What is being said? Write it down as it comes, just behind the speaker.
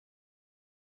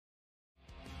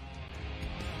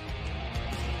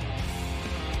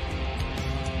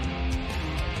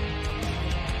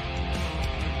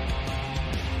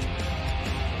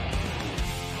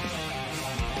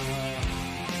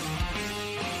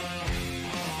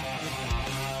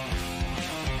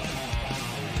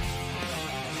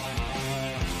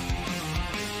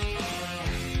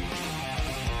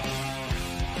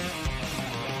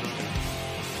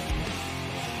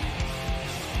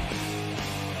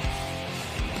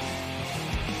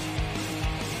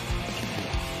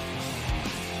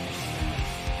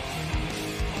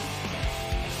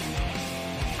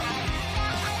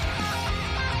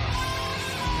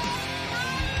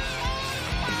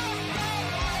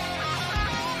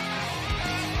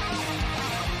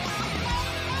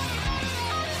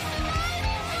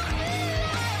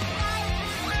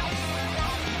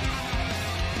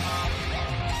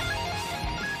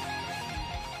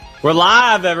We're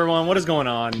live, everyone. What is going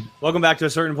on? Welcome back to A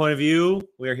Certain Point of View.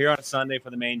 We are here on a Sunday for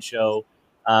the main show.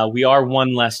 We are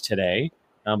one less today,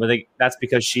 but that's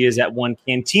because she is at one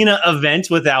Cantina event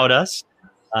without us.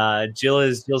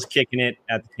 Jill's kicking it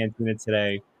at the Cantina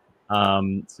today.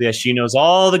 She knows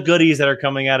all the goodies that are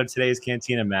coming out of today's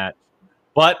Cantina match.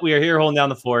 But we are here holding down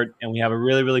the fort, and we have a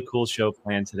really, really cool show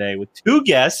planned today with two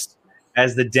guests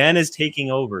as the Den is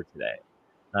taking over today.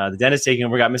 The Den is taking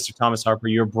over. We got Mr. Thomas Harper,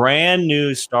 your brand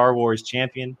new Star Wars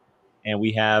champion. And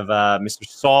we have Mr.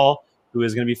 SAUL, who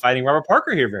is going to be fighting Robert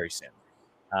Parker here very soon.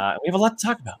 We have a lot to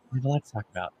talk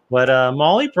about. But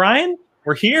Molly, Brian,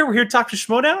 we're here. We're here to talk to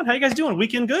Schmodown. How you guys doing?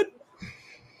 Weekend good?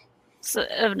 It's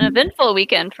an eventful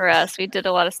weekend for us. We did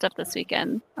a lot of stuff this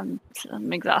weekend. I'm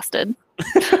exhausted.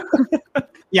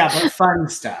 Yeah, but fun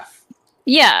stuff.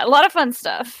 Yeah, a lot of fun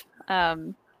stuff.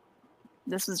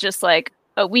 This was just like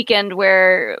a weekend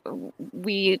where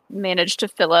we managed to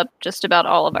fill up just about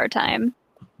all of our time.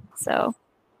 So,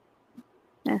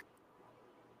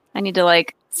 I need to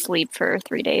sleep for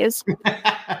 3 days.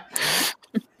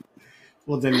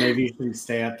 Well, then maybe you can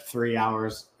stay up 3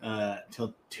 hours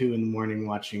till 2 in the morning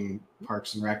watching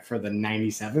Parks and Rec for the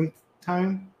 97th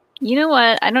time. You know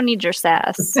what? I don't need your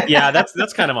sass. Yeah,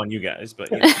 that's kind of on you guys, but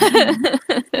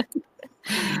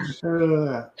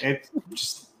it's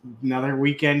just another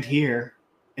weekend here.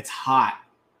 It's hot,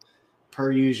 per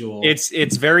usual.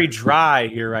 It's very dry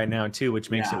here right now too,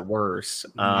 which makes it worse.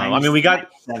 We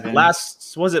got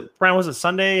was it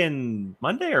Sunday and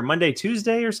Monday or Monday,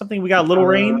 Tuesday or something? We got a little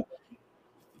rain.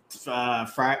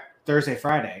 Thursday,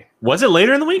 Friday. Was it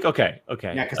later in the week? Okay.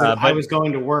 Yeah, because I was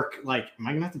going to work. Am I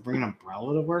going to have to bring an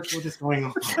umbrella to work? What is going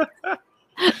on?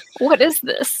 What is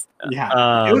this?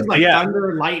 Yeah, it was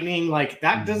thunder, lightning.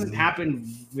 That doesn't happen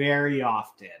very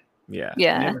often. Yeah.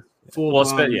 Yeah.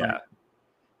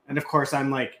 And of course,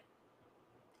 I'm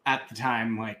at the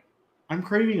time, I'm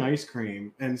craving ice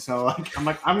cream. And so I'm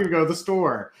going to go to the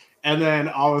store. And then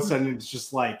all of a sudden it's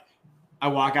just I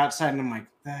walk outside and I'm like,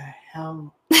 the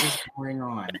hell is going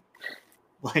on?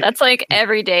 That's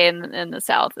every day in the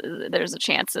South. There's a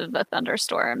chance of a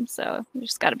thunderstorm. So you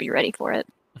just got to be ready for it.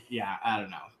 Yeah, I don't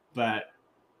know. But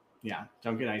yeah,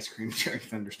 don't get ice cream during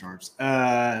thunderstorms.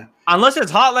 Unless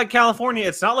it's hot like California,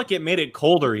 it's not like it made it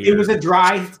colder either. It was a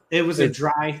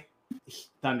dry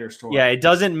thunderstorm. Yeah, it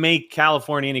doesn't make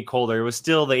California any colder. It was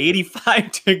still the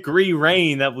 85-degree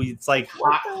rain that it's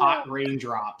hot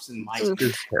raindrops and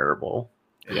it's terrible.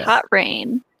 Yeah. Hot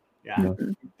rain. Yeah.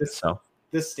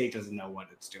 This state doesn't know what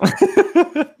it's doing.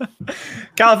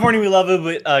 California, we love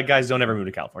it, but guys, don't ever move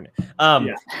to California.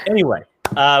 Anyway,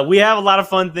 we have a lot of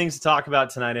fun things to talk about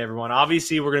tonight, everyone.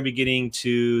 Obviously, we're going to be getting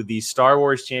to the Star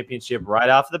Wars Championship right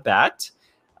off the bat,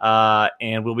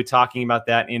 and we'll be talking about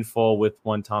that in full with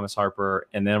one Thomas Harper,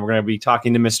 and then we're going to be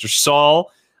talking to Mr.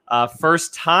 SAUL.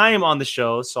 First time on the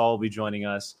show, SAUL will be joining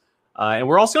us, and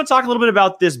we're also going to talk a little bit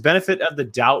about this benefit of the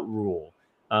doubt rule.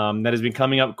 That has been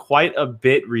coming up quite a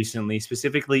bit recently,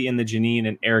 specifically in the Janine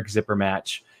and Eric Zipper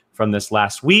match from this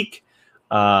last week.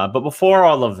 But before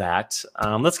all of that,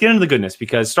 let's get into the goodness,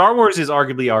 because Star Wars is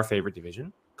arguably our favorite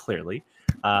division, clearly.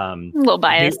 A little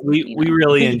biased. We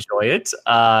really enjoy it.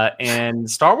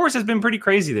 And Star Wars has been pretty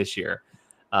crazy this year.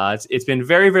 It's been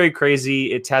very, very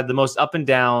crazy. It's had the most up and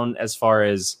down as far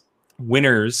as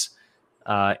winners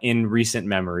in recent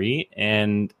memory.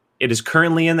 And it is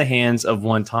currently in the hands of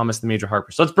one Thomas the Major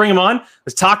Harper. So let's bring him on.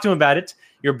 Let's talk to him about it.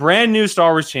 Your brand new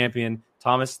Star Wars champion,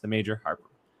 Thomas the Major Harper.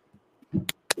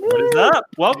 What is up?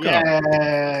 Welcome.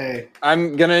 Yay.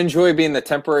 I'm going to enjoy being the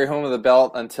temporary home of the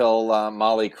belt until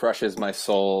Molly crushes my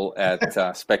soul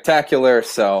at Spectacular.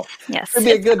 So yes, it'll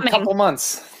be a good couple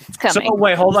months. It's coming. So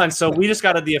wait, hold on. So we just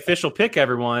got the official pick,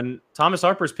 everyone. Thomas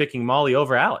Harper's picking Molly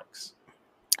over Alex.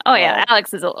 Oh, yeah.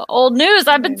 Alex is old news.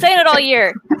 I've been saying it all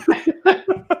year.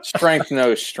 Strength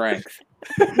knows strength.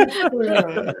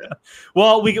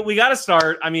 Well, we got to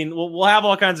start. I mean, we'll have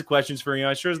all kinds of questions for you.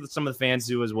 I'm sure some of the fans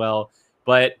do as well.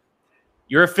 But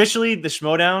you're officially the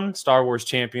Schmodown Star Wars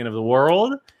champion of the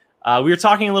world. We were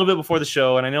talking a little bit before the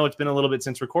show, and I know it's been a little bit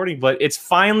since recording, but it's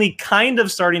finally kind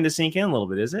of starting to sink in a little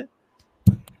bit, is it?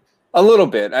 A little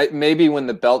bit. Maybe when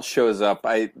the belt shows up,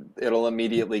 it'll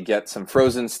immediately get some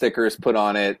Frozen stickers put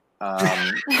on it.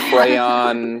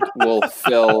 Crayon will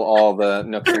fill all the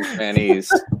nooks and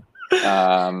crannies.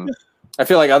 I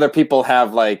feel like other people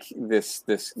have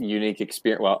this unique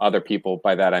experience. Well, other people,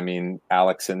 by that I mean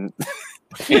Alex and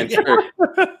Andrew,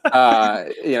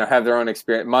 have their own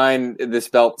experience. Mine, this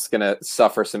belt's gonna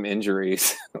suffer some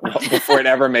injuries before it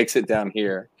ever makes it down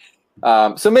here.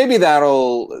 So maybe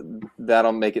that'll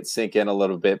make it sink in a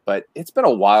little bit, but it's been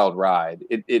a wild ride.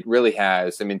 It really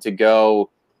has. I mean, to go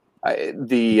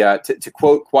to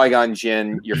quote Qui-Gon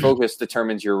Jinn, your focus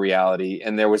determines your reality.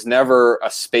 And there was never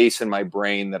a space in my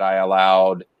brain that I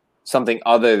allowed something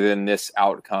other than this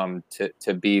outcome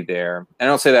to be there. And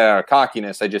I don't say that out of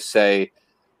cockiness. I just say,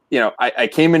 I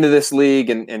came into this league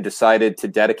and decided to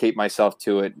dedicate myself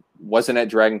to it. Wasn't at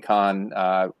Dragon Con,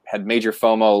 had major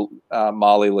FOMO,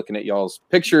 Molly, looking at y'all's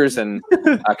pictures, and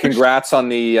congrats on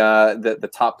the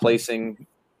top placing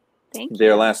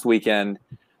there last weekend.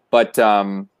 But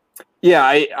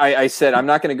I said, I'm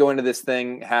not going to go into this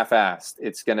thing half-assed.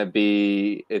 It's going to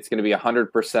be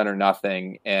 100% or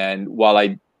nothing. And while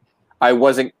I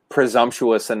wasn't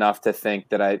presumptuous enough to think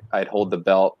that I'd hold the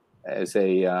belt as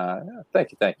a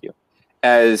thank you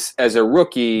as a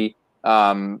rookie,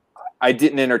 I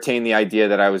didn't entertain the idea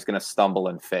that I was going to stumble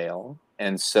and fail.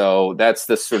 And so that's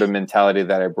the sort of mentality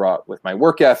that I brought with my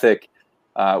work ethic,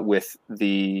 with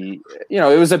it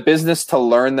was a business to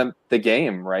learn the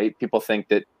game, right? People think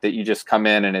that you just come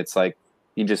in and it's like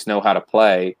you just know how to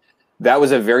play. That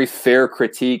was a very fair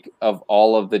critique of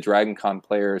all of the Dragon Con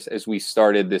players as we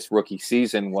started this rookie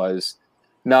season. Was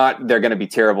not they're going to be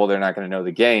terrible, they're not going to know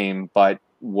the game, but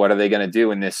what are they going to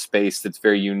do in this space that's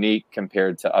very unique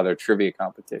compared to other trivia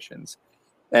competitions?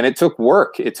 And it took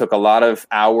work. It took a lot of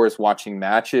hours watching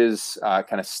matches,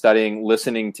 kind of studying,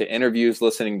 listening to interviews,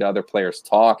 listening to other players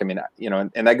talk. I mean,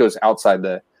 and that goes outside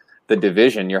the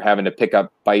division. You're having to pick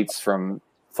up bites from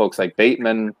folks like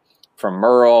Bateman, from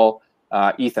Merle.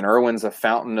 Ethan Irwin's a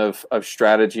fountain of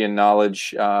strategy and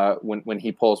knowledge when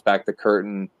he pulls back the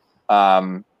curtain.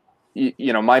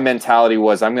 My mentality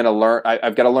was I'm going to learn.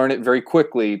 I've got to learn it very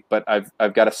quickly, but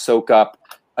I've got to soak up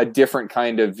a different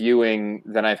kind of viewing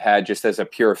than I've had just as a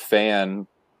pure fan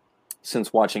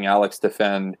since watching Alex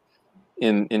defend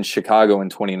in Chicago in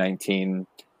 2019.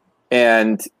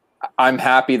 And I'm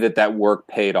happy that work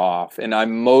paid off. And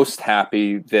I'm most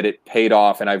happy that it paid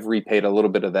off. And I've repaid a little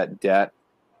bit of that debt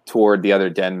toward the other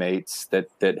den mates that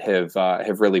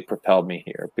have really propelled me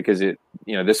here, because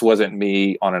this wasn't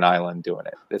me on an island doing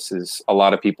it. This is a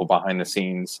lot of people behind the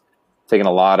scenes taking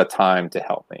a lot of time to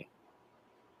help me.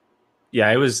 Yeah,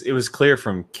 it was clear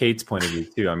from Kate's point of view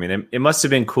too. I mean, it must have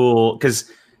been cool because,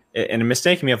 and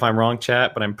mistake me if I'm wrong,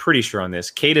 chat, but I'm pretty sure on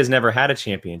this, Kate has never had a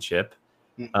championship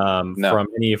from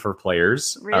any of her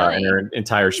players in her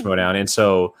entire Schmodown, and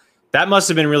so that must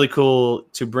have been really cool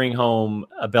to bring home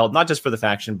a belt, not just for the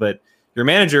faction, but your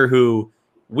manager, who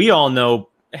we all know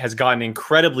has gotten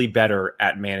incredibly better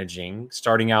at managing,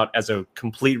 starting out as a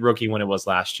complete rookie when it was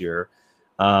last year.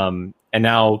 And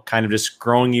now kind of just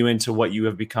growing you into what you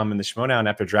have become in the Schmodown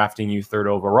after drafting you 3rd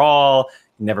overall.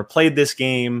 You never played this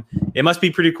game. It must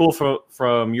be pretty cool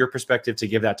from your perspective to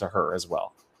give that to her as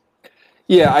well.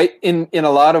 Yeah, in a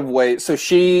lot of ways. So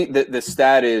the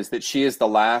stat is that she is the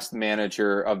last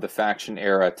manager of the faction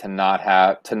era to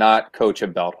not coach a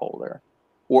belt holder,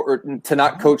 or to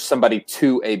not coach somebody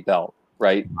to a belt.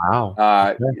 Right.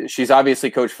 Wow. She's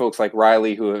obviously coached folks like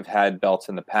Riley who have had belts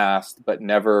in the past, but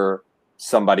never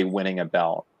somebody winning a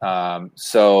belt.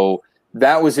 So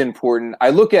that was important. I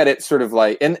look at it sort of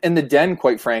like, and the den,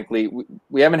 quite frankly,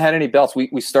 we haven't had any belts.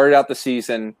 We started out the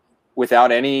season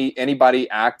without anybody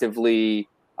actively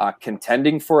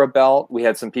contending for a belt. We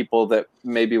had some people that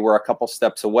maybe were a couple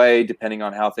steps away, depending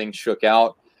on how things shook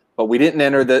out. But we didn't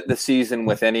enter the season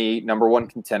with any number one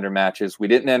contender matches. We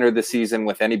didn't enter the season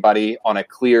with anybody on a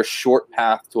clear short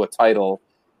path to a title.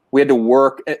 We had to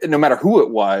work, no matter who it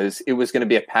was going to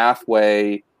be a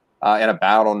pathway and a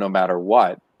battle no matter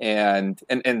what. And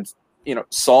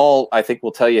Saul, I think,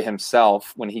 will tell you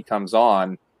himself when he comes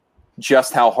on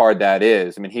just how hard that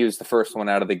is. I mean, he was the first one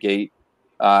out of the gate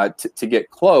to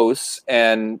get close.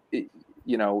 And,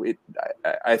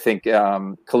 I think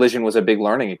Collision was a big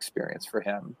learning experience for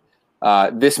him.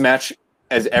 This match,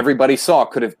 as everybody saw,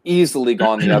 could have easily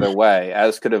gone the other way,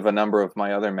 as could have a number of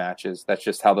my other matches. That's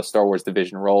just how the Star Wars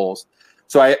division rolls.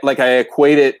 So I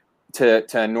equate it to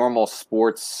a normal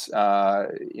sports,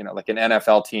 like an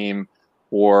NFL team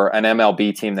or an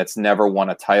MLB team that's never won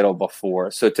a title before.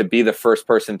 So to be the first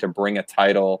person to bring a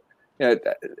title,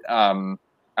 I'm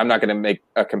not going to make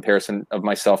a comparison of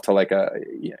myself to like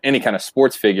any kind of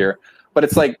sports figure, but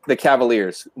it's like the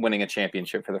Cavaliers winning a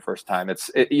championship for the first time.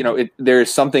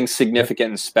 There's something significant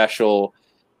and special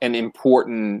and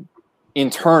important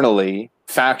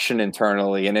faction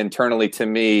internally, and internally to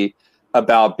me,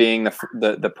 about being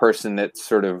the person that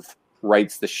sort of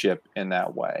rights the ship in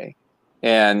that way.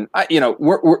 And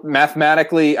we're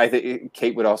mathematically, I think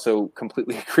Kate would also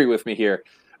completely agree with me here.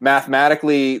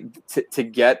 Mathematically, to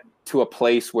get to a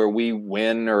place where we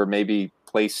win or maybe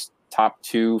place top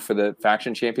 2 for the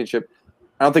faction championship,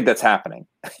 I don't think that's happening.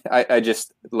 I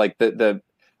just like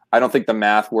I don't think the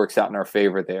math works out in our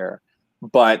favor there.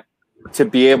 But to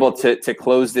be able to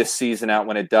close this season out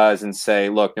when it does and say,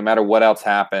 look, no matter what else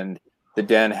happened, the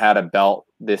Den had a belt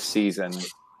this season.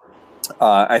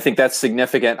 I think that's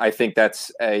significant. I think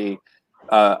that's a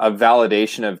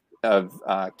validation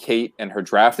of Kate and her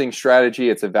drafting strategy.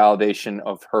 It's a validation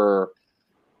of her,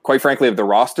 quite frankly, of the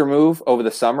roster move over the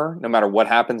summer, no matter what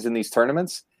happens in these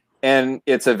tournaments. And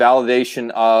it's a validation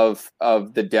of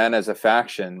the Den as a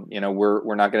faction. You know,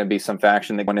 we're not going to be some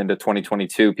faction that went into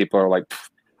 2022. People are like,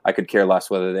 I could care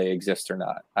less whether they exist or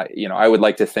not. I would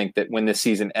like to think that when this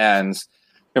season ends,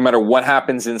 no matter what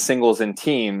happens in singles and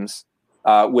teams,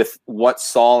 with what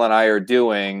Saul and I are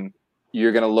doing,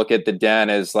 you're going to look at the Den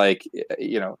as like,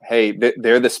 hey,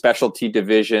 they're the specialty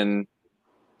division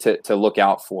to look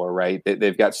out for, right?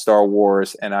 They've got Star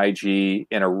Wars and IG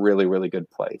in a really, really good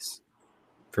place.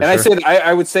 For and sure.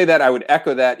 I would say that I would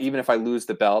echo that even if I lose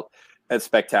the belt. That's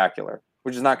spectacular,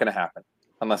 which is not going to happen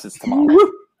unless it's tomorrow.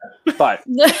 But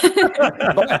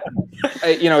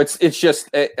it's just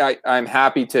I'm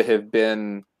happy to have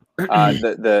been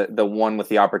the one with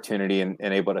the opportunity and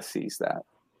able to seize that.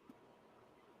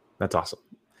 That's awesome.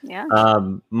 Yeah.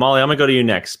 Molly, I'm gonna go to you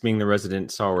next, being the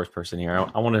resident Star Wars person here.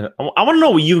 I want to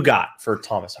know what you got for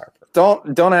Thomas Harper.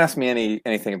 Don't ask me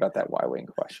anything about that Y-wing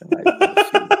question.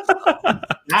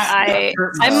 I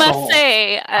must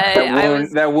say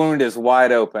that wound is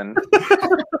wide open.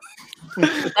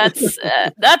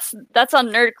 That's on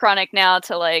Nerd Chronic now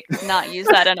to like not use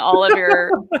that in all of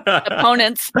your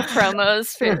opponents'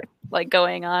 promos for like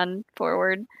going on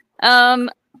forward. I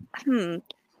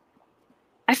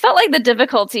felt like the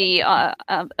difficulty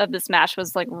of this match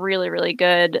was like really, really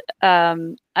good. I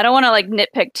don't want to like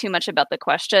nitpick too much about the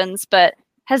questions, but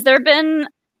has there been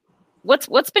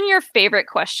what's been your favorite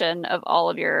question of all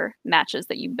of your matches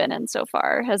that you've been in so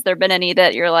far? Has there been any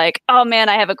that you're like, oh man,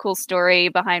 I have a cool story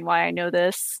behind why I know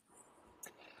this?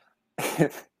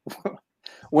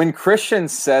 When Christian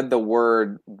said the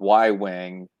word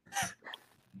Y-Wing,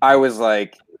 I was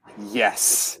like,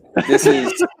 yes, this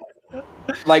is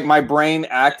like my brain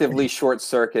actively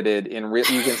short-circuited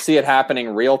you can see it happening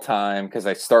real time because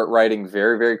I start writing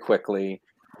very, very quickly.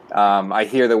 I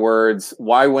hear the words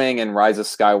Y-Wing and Rise of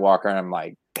Skywalker, and I'm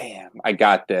like, damn, I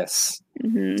got this.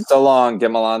 Mm-hmm. So long,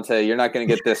 Dimalante, you're not going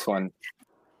to get this one.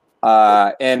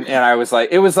 And I was like,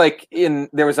 it was like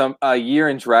there was a year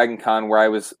in Dragon Con where I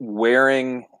was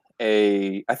wearing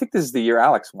I think this is the year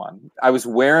Alex won. I was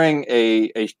wearing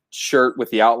a shirt with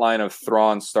the outline of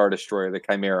Thrawn Star Destroyer, the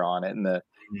Chimera on it, and the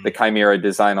Chimera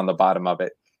design on the bottom of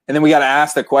it. And then we got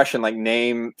asked a question like,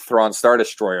 name Thrawn Star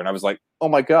Destroyer. And I was like, oh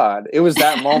my God, it was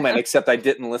that moment, except I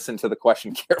didn't listen to the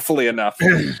question carefully enough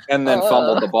and then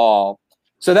fumbled the ball.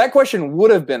 So that question would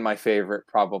have been my favorite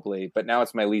probably, but now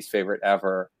it's my least favorite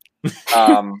ever. That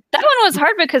one was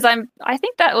hard because I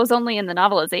think that was only in the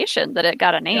novelization that it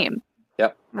got a name.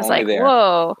 Yep. I was like, there.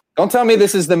 Whoa. Don't tell me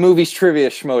this is the movie's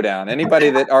trivia schmodown. Anybody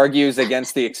that argues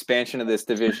against the expansion of this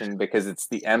division because it's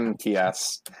the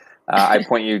MTS, I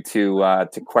point you to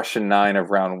question 9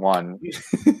 of round 1.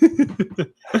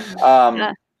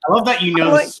 I love that you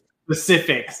know the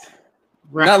specifics.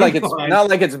 Not like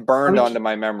it's burned onto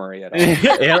my memory at all.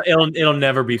 It'll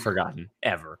never be forgotten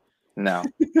ever. No.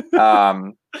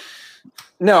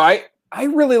 No, I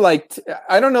really liked.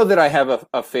 I don't know that I have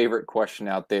a favorite question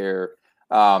out there.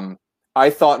 I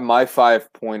thought my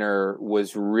 5-pointer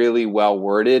was really well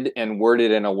worded and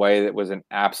worded in a way that was an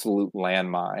absolute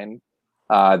landmine.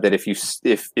 That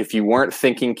if you weren't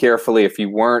thinking carefully, if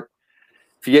you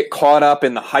get caught up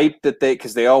in the hype that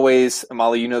because they always,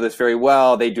 Molly, you know this very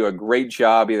well, they do a great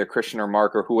job, either Christian or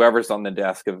Mark or whoever's on the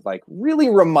desk, of like really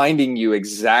reminding you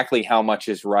exactly how much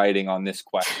is riding on this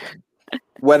question.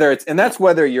 That's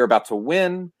whether you're about to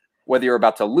win, whether you're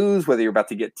about to lose, whether you're about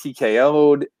to get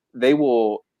TKO'd, they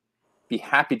will be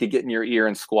happy to get in your ear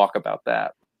and squawk about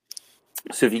that.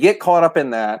 So if you get caught up in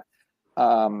that,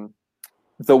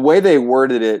 the way they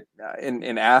worded it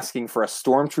in asking for a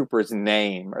stormtrooper's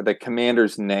name or the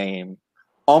commander's name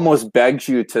almost begs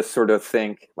you to sort of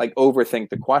overthink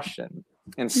the question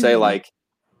and say like,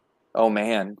 oh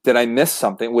man, did I miss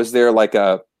something? Was there like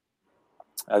a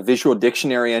visual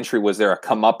dictionary entry? Was there a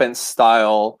comeuppance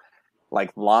style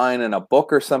like line in a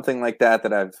book or something like that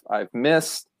I've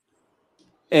missed?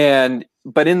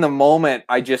 But in the moment,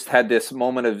 I just had this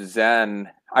moment of zen.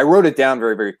 I wrote it down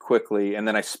very, very quickly, and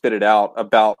then I spit it out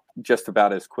just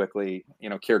about as quickly.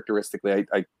 Characteristically,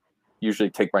 I usually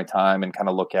take my time and kind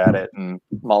of look at it and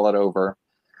mull it over.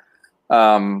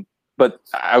 But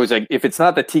I was like, if it's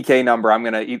not the TK number,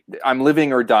 I'm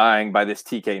living or dying by this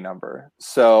TK number.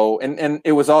 So, and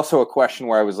it was also a question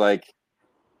where I was like,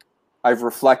 I've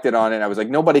reflected on it. I was like,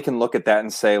 nobody can look at that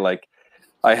and say like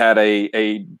I had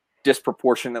a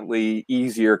disproportionately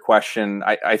easier question.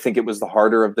 I think it was the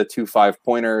harder of the 2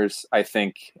 5-pointers. I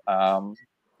think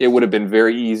it would have been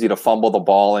very easy to fumble the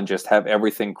ball and just have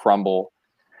everything crumble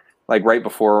like right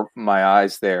before my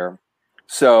eyes there.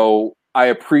 So I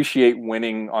appreciate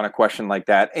winning on a question like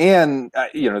that. And,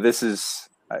 this is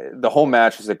the whole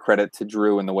match is a credit to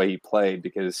Drew and the way he played,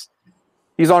 because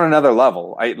he's on another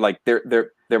level.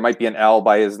 There might be an L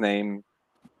by his name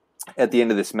at the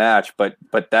end of this match, but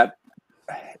that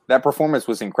performance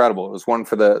was incredible. It was one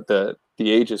for the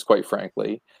ages, quite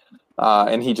frankly.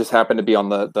 And he just happened to be on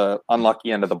the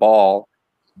unlucky end of the ball.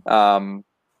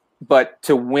 But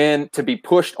to win, to be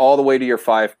pushed all the way to your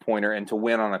 5-pointer and to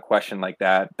win on a question like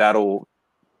that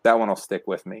one will stick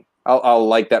with me. I'll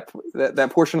like that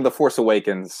portion of The Force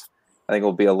Awakens. I think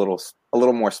will be a little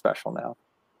more special now.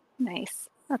 Nice.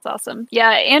 That's awesome. Yeah,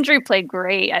 Andrew played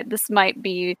great. This might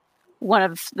be one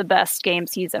of the best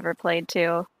games he's ever played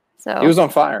too. So he was on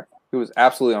fire. He was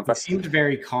absolutely on fire. He seemed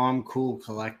very calm, cool,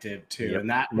 collected too, yep. And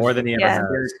that more than he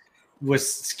ever has.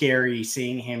 Was scary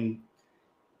seeing him,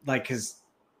 like, because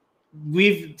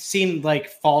we've seen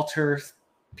like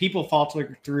people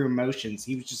falter through emotions.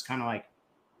 He was just kind of like,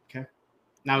 okay,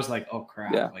 and I was like, oh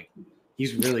crap, like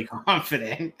he's really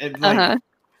confident. And, like,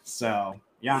 so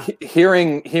yeah,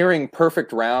 hearing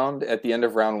perfect round at the end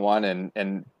of round 1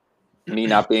 and me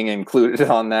not being included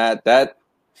on that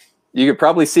you could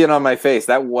probably see it on my face.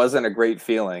 That wasn't a great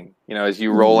feeling, as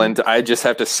you roll into. I just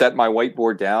have to set my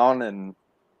whiteboard down, and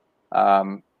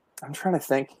I'm trying to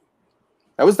think.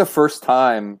 That was the first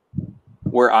time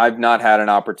where I've not had an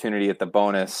opportunity at the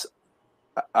bonus,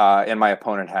 and my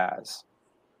opponent has.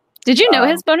 Did you know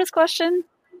his bonus question?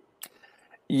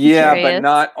 Yeah, but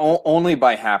not only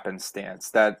by happenstance.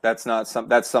 That's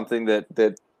something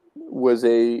that was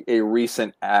a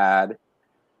recent ad.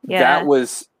 Yeah.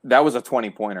 That was a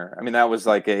 20-pointer. I mean, that was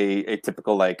like a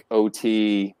typical like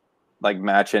OT, like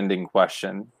match ending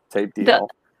question type deal.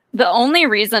 The only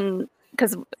reason,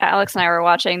 because Alex and I were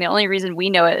watching, the only reason we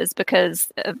know it is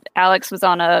because Alex was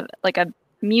on a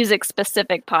music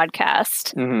specific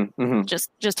podcast.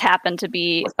 Just happened to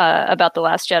be about The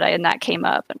Last Jedi, and that came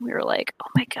up, and we were like, oh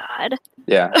my God.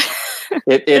 Yeah.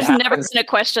 There's never been a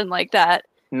question like that.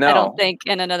 No. I don't think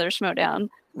in another Schmodown.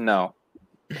 No.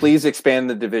 Please expand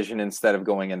the division instead of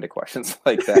going into questions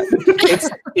like that.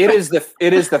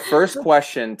 It is the first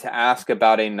question to ask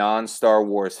about a non-Star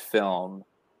Wars film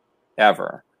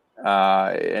ever,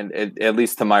 and at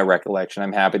least to my recollection.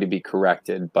 I'm happy to be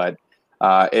corrected, but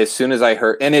as soon as I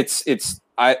heard, and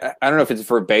I don't know if it's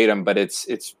verbatim, but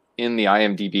it's in the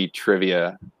IMDb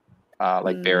trivia,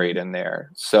 buried in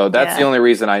there. So that's the only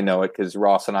reason I know it, because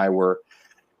Ross and I were.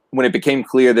 When it became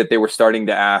clear that they were starting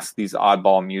to ask these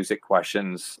oddball music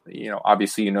questions,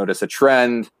 obviously you notice a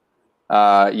trend.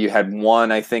 You had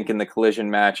one, I think, in the collision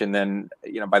match, and then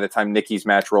by the time Nikki's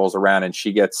match rolls around and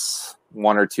she gets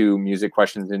 1 or 2 music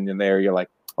questions in there, you're like,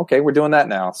 okay, we're doing that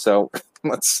now. So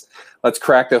let's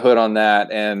crack the hood on that,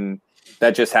 and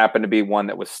that just happened to be one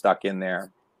that was stuck in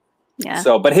there. Yeah.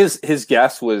 So, but his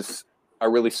guess was a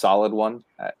really solid one.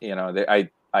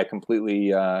 I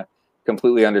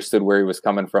completely understood where he was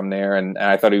coming from there, and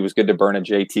I thought he was good to burn a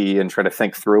JT and try to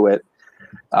think through it.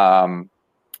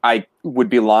 I would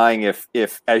be lying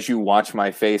if as you watch my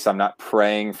face, I'm not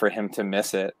praying for him to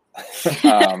miss it,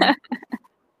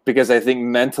 because I think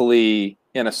mentally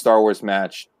in a Star Wars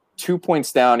match, 2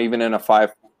 points down, even in a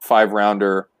five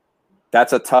rounder,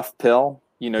 that's a tough pill.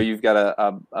 You've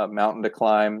got a mountain to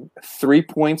climb. 3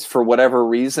 points for whatever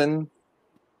reason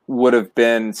would have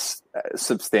been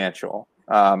substantial.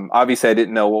 Obviously, I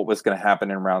didn't know what was going to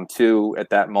happen in round 2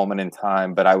 at that moment in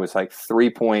time, but I was like, 3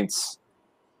 points.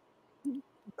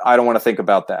 I don't want to think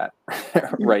about that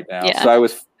right now. Yeah. So I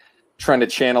was trying to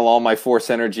channel all my Force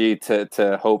energy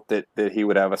to hope that he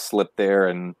would have a slip there.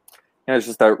 And it's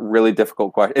just a really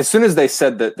difficult question. As soon as they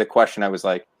said the question, I was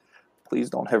like, please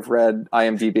don't have read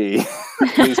IMDb.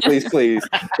 please.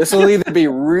 This will either be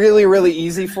really, really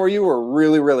easy for you or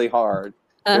really, really hard.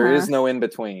 There is no in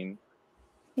between.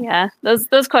 Yeah,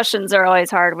 those questions are always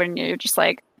hard when you're just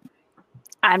like,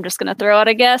 I'm just going to throw out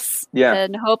a guess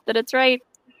and hope that it's right.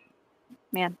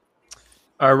 Man.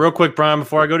 All right, real quick, Brian,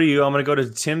 before I go to you, I'm going to go to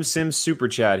Tim Sims Super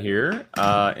Chat here.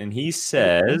 And he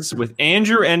says, with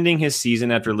Andrew ending his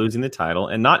season after losing the title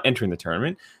and not entering the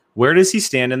tournament, where does he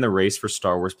stand in the race for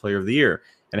Star Wars Player of the Year?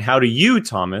 And how do you,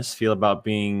 Thomas, feel about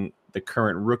being the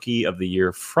current Rookie of the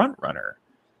Year frontrunner?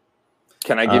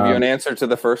 Can I give you an answer to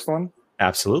the first one?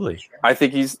 Absolutely. I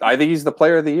think he's the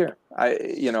Player of the Year.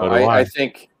 I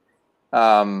think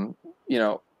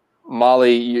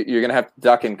Molly, you're gonna have to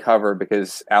duck and cover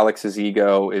because Alex's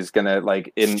ego is gonna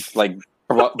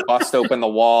bust open the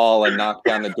wall and knock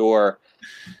down the door.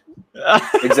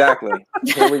 Exactly.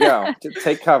 Here we go.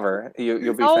 Take cover.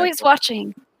 You'll be always thankful.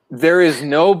 watching. There is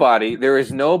nobody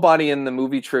in the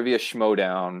movie Trivia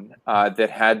Schmodown that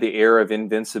had the air of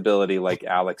invincibility like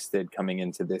Alex did coming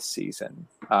into this season.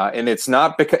 And it's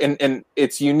not because, and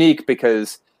it's unique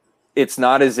because it's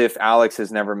not as if Alex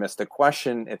has never missed a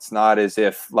question. It's not as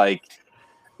if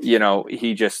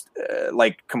he just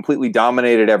completely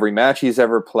dominated every match he's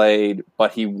ever played,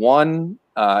 but he won.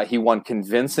 He won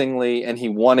convincingly, and he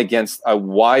won against a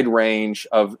wide range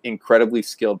of incredibly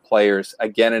skilled players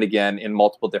again and again in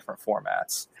multiple different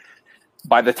formats.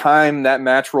 By the time that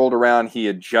match rolled around, he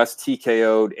had just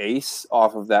TKO'd Ace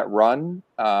off of that run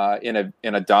in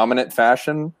a dominant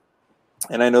fashion.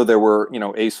 And I know there were,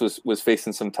 Ace was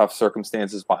facing some tough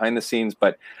circumstances behind the scenes,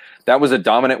 but that was a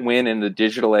dominant win in the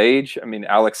digital age. I mean,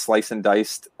 Alex slice and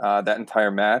diced that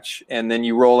entire match. And then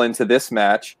you roll into this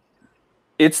match.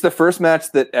 It's the first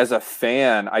match that, as a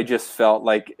fan, I just felt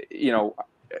like, it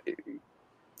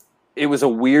was a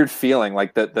weird feeling.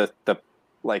 Like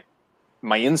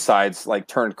my insides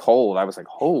turned cold. I was like,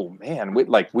 oh man,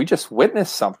 we just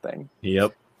witnessed something.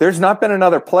 Yep. There's not been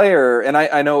another player, and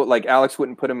I know Alex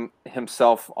wouldn't put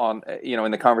himself on,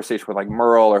 in the conversation with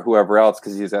Merle or whoever else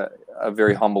because he's a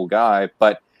very humble guy.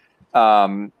 But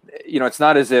it's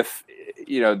not as if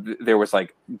there was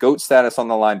GOAT status on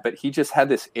the line, but he just had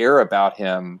this air about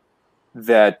him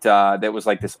that was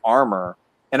like this armor.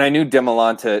 And I knew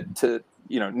Demolanta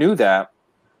knew that.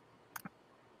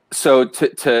 So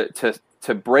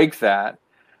to break that,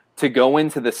 to go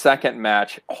into the second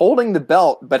match holding the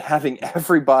belt, but having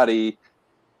everybody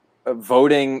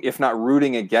voting, if not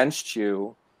rooting against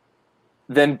you,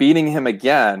 then beating him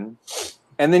again,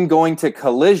 and then going to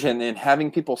Collision and having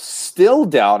people still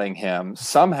doubting him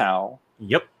somehow.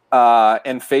 Yep.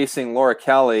 And facing Laura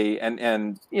Kelly,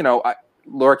 and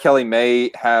Laura Kelly may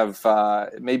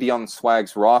be on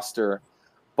Swag's roster,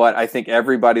 but I think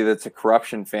everybody that's a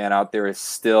Corruption fan out there is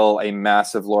still a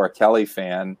massive Laura Kelly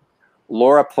fan.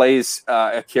 Laura plays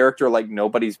a character like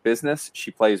nobody's business.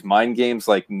 She plays mind games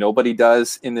like nobody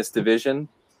does in this division,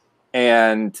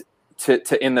 and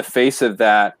to in the face of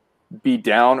that, be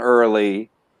down early,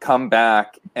 come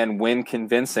back and win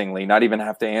convincingly, not even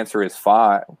have to answer his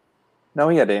 5. No,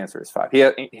 he had to answer his 5. He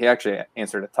actually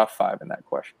answered a tough 5 in that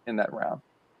question, in that round.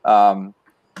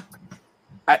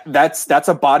 That's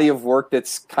a body of work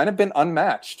that's kind of been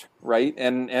unmatched, right?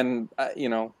 And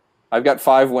I've got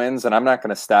 5 wins, and I'm not going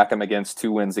to stack them against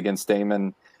 2 wins against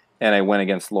Damon and a win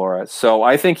against Laura. So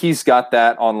I think he's got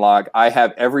that on log. I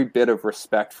have every bit of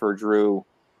respect for Drew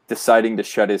deciding to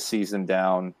shut his season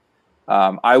down.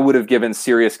 I would have given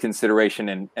serious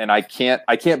consideration, and I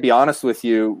can't be honest with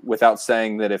you without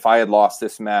saying that if I had lost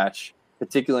this match,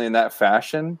 particularly in that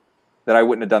fashion, that I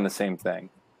wouldn't have done the same thing.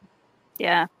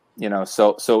 Yeah.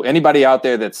 So anybody out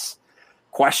there that's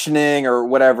questioning or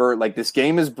whatever, this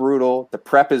game is brutal. The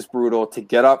prep is brutal. To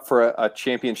get up for a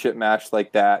championship match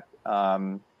like that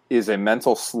is a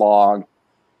mental slog.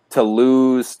 To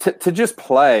lose, to just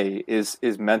play is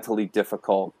mentally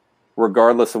difficult,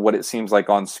 regardless of what it seems like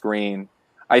on screen.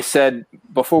 I said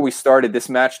before we started, this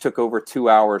match took over 2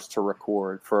 hours to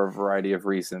record for a variety of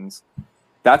reasons.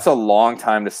 That's a long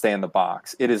time to stay in the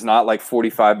box. It is not like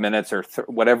 45 minutes or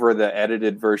whatever the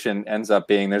edited version ends up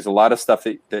being. There's a lot of stuff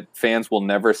that fans will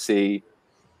never see.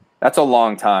 That's a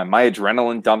long time. My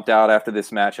adrenaline dumped out after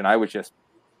this match, and I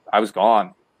was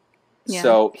gone. Yeah.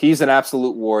 So he's an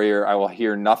absolute warrior. I will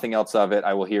hear nothing else of it.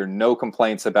 I will hear no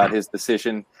complaints about his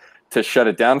decision to shut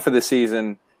it down for the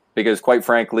season, because quite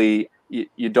frankly,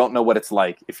 you don't know what it's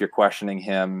like if you're questioning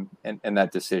him and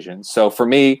that decision. So for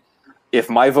me, if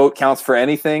my vote counts for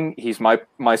anything, he's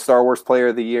my Star Wars Player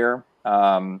of the Year.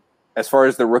 As far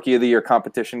as the Rookie of the Year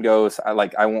competition goes,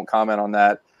 I won't comment on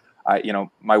that.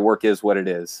 My work is what it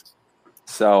is.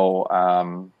 So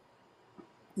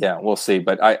yeah, we'll see.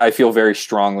 But I feel very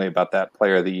strongly about that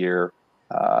Player of the Year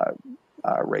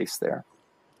race there.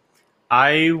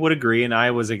 I would agree, and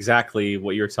I was exactly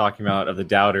what you were talking about of the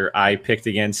doubter. I picked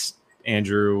against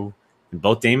Andrew in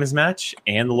both Damon's match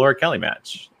and the Laura Kelly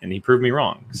match, and he proved me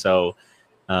wrong. So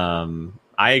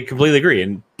I completely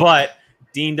agree. But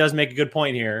Dean does make a good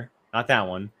point here. Not that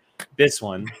one. This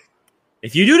one.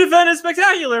 If you do defend it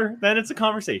spectacular, then it's a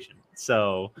conversation.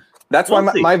 So that's why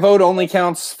my vote only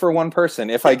counts for one person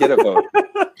if I get a vote.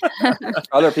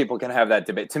 Other people can have that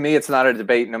debate. To me, it's not a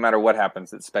debate no matter what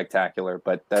happens. It's spectacular,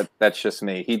 but that's just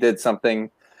me. He did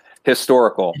something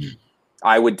historical.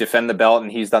 I would defend the belt,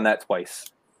 and he's done that twice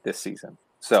this season.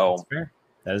 So that's fair.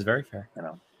 That is very fair.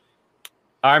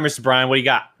 All right, Mr. Brian, what do you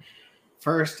got?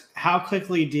 First, how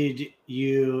quickly did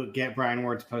you get Brian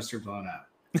Ward's poster blown up?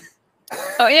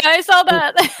 Oh yeah, I saw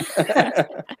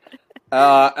that.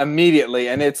 Immediately,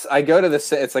 and I go to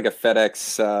it's like a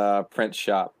FedEx print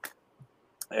shop,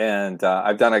 and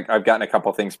I've gotten a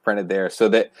couple things printed there, so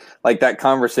that like that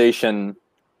conversation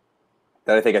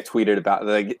that I think I tweeted about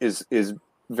like is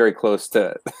very close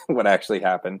to what actually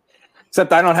happened.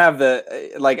 Except I don't have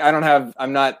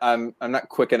I'm not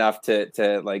quick enough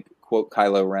to like quote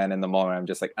Kylo Ren in the moment. I'm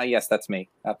just like, oh yes, that's me.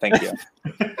 Thank you.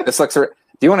 This looks.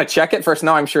 Do you want to check it first?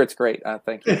 No, I'm sure it's great.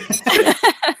 Thank you.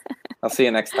 I'll see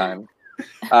you next time.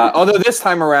 Although this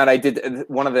time around, I did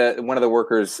one of the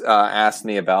workers asked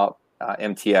me about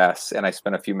MTS, and I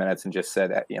spent a few minutes and just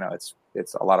said, it's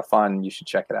a lot of fun. You should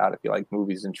check it out if you like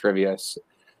movies and trivia.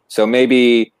 So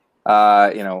maybe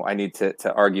I need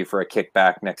to argue for a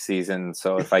kickback next season.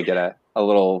 So if I get a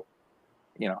little,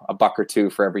 a buck or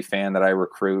two for every fan that I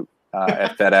recruit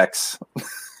at FedEx.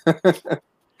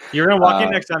 You're gonna walk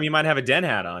in next time. You might have a Den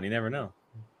hat on. You never know.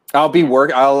 I'll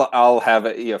have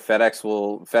it. FedEx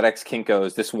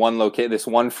Kinko's this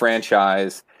one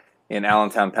franchise in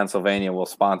Allentown, Pennsylvania will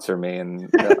sponsor me, and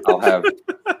I'll have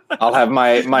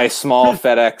my small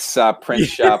FedEx print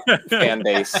shop fan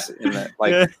base in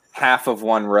the half of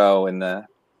one row in the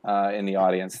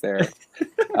audience there.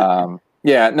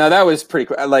 That was pretty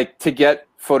cool. Like to get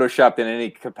photoshopped in any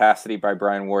capacity by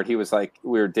Brian Ward. He was like,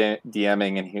 we were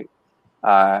DMing, and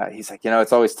he's like,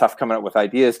 it's always tough coming up with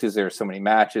ideas because there are so many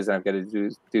matches and I've got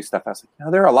to do stuff. I was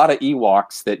like, there are a lot of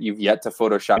Ewoks that you've yet to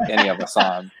Photoshop any of us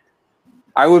on.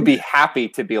 I would be happy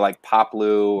to be like Pop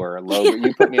Lou or Logan.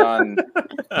 You put me on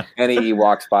any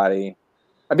Ewok's body.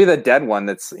 I'd be the dead one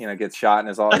that's gets shot and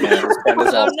is all his friend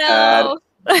is all sad.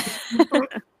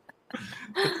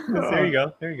 There you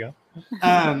go.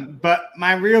 But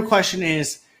my real question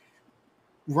is,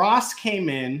 Ross came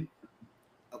in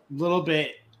a little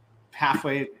bit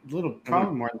probably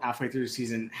more than halfway through the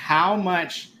season. How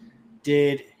much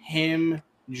did him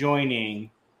joining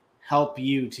help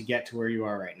you to get to where you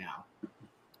are right now?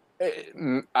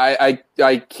 I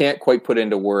can't quite put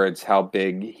into words how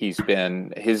big he's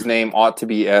been. His name ought to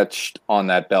be etched on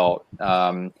that belt.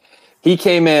 He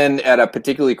came in at a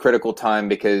particularly critical time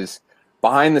because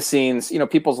behind the scenes,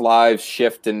 people's lives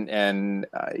shift and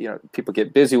people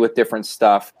get busy with different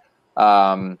stuff.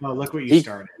 Look what you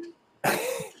started.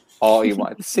 All you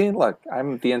want. See, look,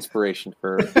 I'm the inspiration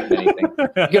for anything.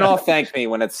 You can all thank me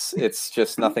when it's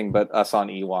just nothing but us on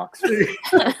Ewoks.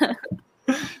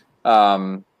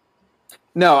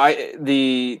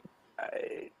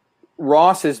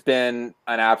 Ross has been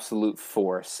an absolute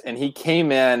force, and he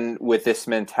came in with this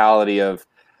mentality of,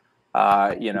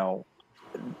 I've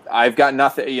got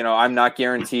nothing. I'm not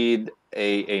guaranteed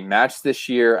a match this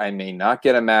year. I may not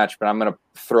get a match, but I'm going to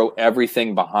throw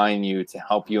everything behind you to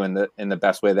help you in the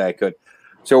best way that I could.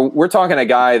 So we're talking a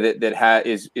guy that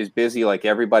is busy like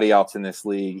everybody else in this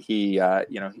league. He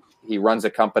runs a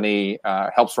company,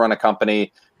 helps run a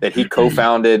company that he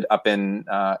co-founded up in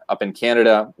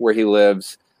Canada where he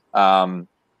lives.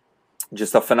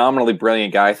 Just a phenomenally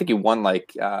brilliant guy. I think he won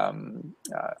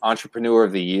Entrepreneur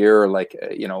of the Year,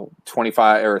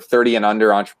 25 or 30 and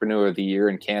under Entrepreneur of the Year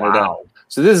in Canada. Wow.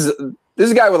 So this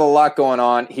is a guy with a lot going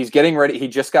on. He's getting ready. He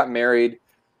just got married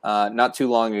not too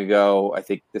long ago. I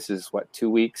think this is 2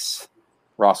 weeks.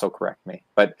 Ross will correct me,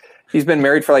 but he's been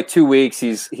married for 2 weeks.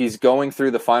 He's going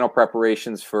through the final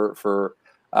preparations for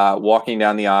walking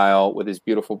down the aisle with his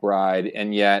beautiful bride,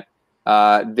 and yet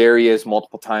there he is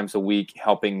multiple times a week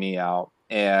helping me out.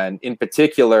 And in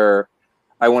particular,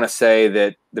 I want to say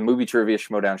that the Movie Trivia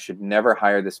Schmodown should never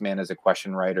hire this man as a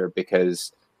question writer,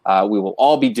 because we will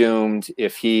all be doomed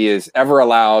if he is ever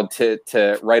allowed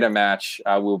to write a match.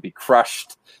 We'll be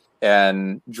crushed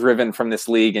and driven from this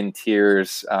league in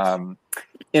tears.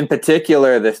 In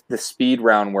particular, the speed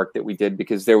round work that we did,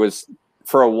 because there was,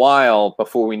 for a while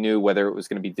before we knew whether it was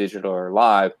going to be digital or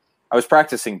live, I was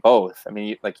practicing both. I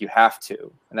mean, you have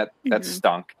to, and that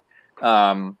stunk.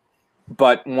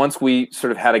 But once we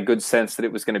sort of had a good sense that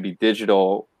it was going to be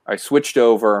digital, I switched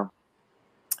over,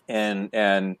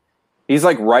 and he's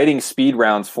writing speed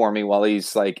rounds for me while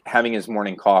he's having his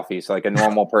morning coffee. So a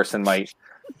normal person might,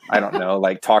 I don't know,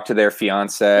 talk to their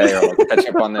fiance or catch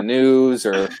up on the news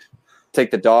or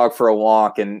take the dog for a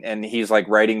walk. And he's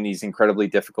writing these incredibly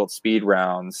difficult speed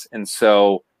rounds. And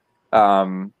so,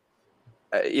 that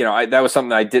was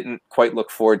something I didn't quite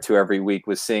look forward to every week,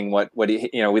 was seeing what he,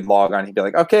 we'd log on. He'd be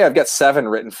like, okay, I've got 7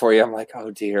 written for you. I'm like,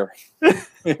 oh dear,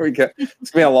 here we go.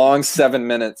 It's gonna be a long 7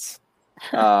 minutes.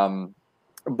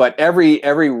 But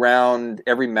every round,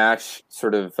 every match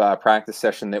sort of practice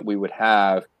session that we would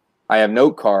have, I have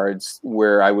note cards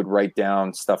where I would write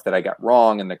down stuff that I got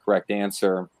wrong and the correct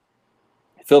answer.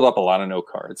 I filled up a lot of note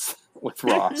cards with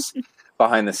Ross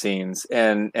behind the scenes.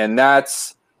 And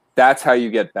that's how you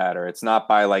get better. It's not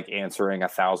by like answering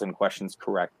 1,000 questions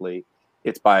correctly.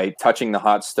 It's by touching the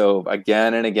hot stove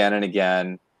again and again and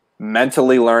again,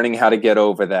 mentally learning how to get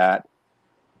over that,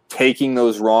 taking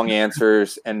those wrong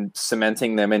answers and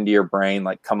cementing them into your brain,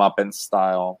 like comeuppance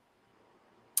style,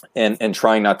 and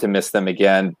trying not to miss them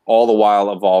again, all the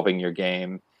while evolving your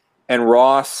game. And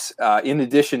Ross, in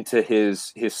addition to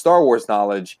his Star Wars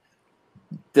knowledge,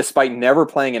 despite never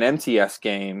playing an MTS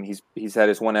game, he's had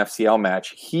his one FCL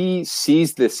match. He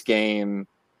sees this game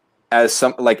as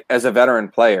a veteran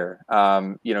player.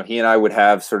 He and I would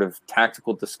have sort of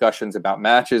tactical discussions about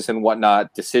matches and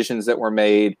whatnot, decisions that were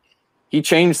made. He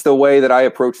changed the way that I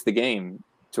approached the game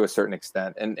to a certain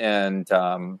extent. And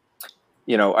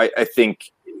I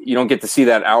think you don't get to see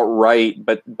that outright,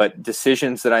 but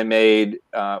decisions that I made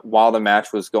while the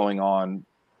match was going on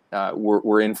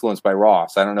were influenced by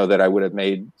Ross. I don't know that I would have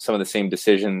made some of the same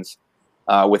decisions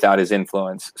without his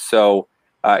influence. So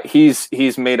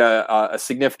he's made a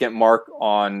significant mark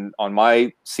on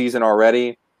my season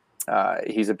already.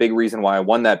 He's a big reason why I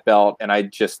won that belt. And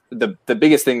the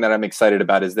biggest thing that I'm excited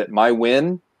about is that my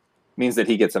win means that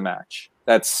he gets a match.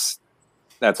 That's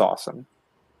awesome.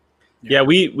 Yeah,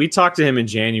 we talked to him in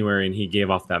January, and he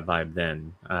gave off that vibe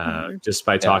then, just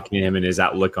by talking to him and his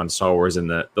outlook on Star Wars and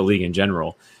the league in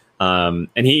general. And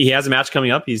he has a match coming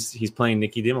up. He's playing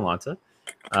Nikki DiMolanta.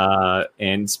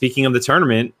 And speaking of the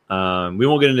tournament, we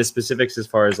won't get into specifics as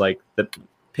far as like the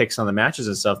picks on the matches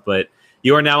and stuff, but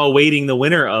you are now awaiting the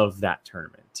winner of that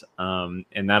tournament.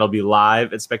 And that'll be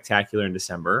live at Spectacular in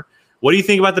December. What do you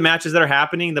think about the matches that are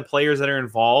happening, the players that are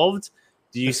involved?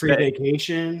 Do you free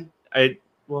vacation?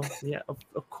 Well, yeah,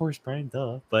 of course, Brian,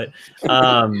 duh. But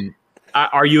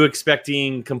are you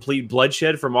expecting complete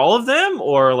bloodshed from all of them?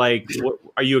 Or like,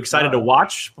 are you excited to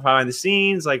watch behind the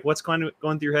scenes? Like, what's going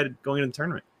through your head going into the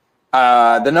tournament?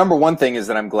 The number one thing is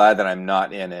that I'm glad that I'm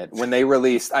not in it. When they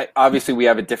released, obviously we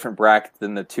have a different bracket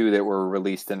than the two that were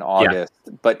released in August.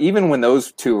 Yeah. But even when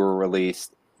those two were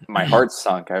released, my heart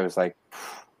sunk. I was like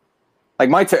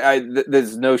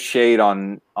there's no shade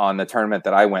on the tournament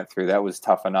that I went through. That was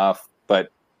tough enough. But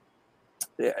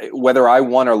whether I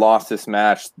won or lost this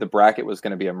match, the bracket was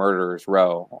going to be a murderer's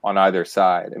row on either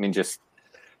side. I mean, just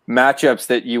matchups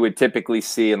that you would typically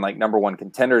see in like number one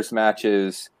contenders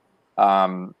matches.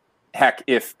 Heck,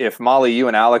 if Molly, you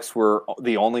and Alex were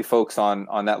the only folks on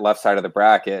that left side of the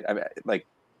bracket, I mean, like,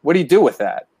 what do you do with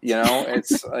that? You know,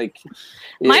 it's like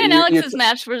mine and Alex's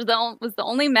match was the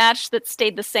only match that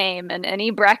stayed the same in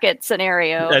any bracket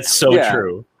scenario. That's so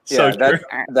true. Yeah,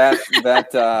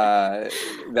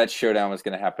 that showdown was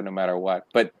going to happen no matter what.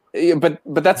 But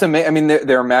that's amazing. I mean,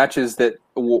 there are matches that,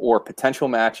 or potential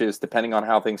matches, depending on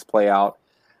how things play out,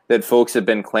 that folks have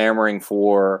been clamoring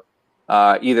for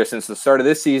either since the start of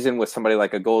this season with somebody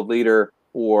like a Gold Leader,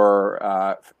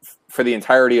 or for the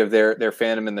entirety of their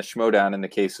fandom in the Schmodown. In the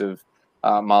case of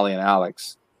Molly and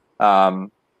Alex,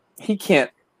 he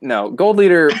can't. No, Gold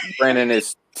Leader Brandon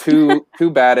is too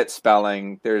bad at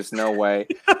spelling. There's no way.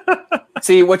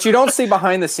 See, what you don't see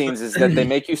behind the scenes is that they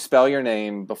make you spell your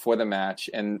name before the match,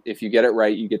 and if you get it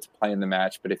right, you get to play in the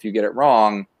match. But if you get it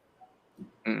wrong,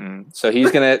 so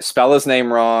he's gonna spell his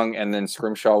name wrong, and then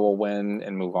Scrimshaw will win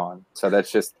and move on. So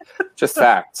that's just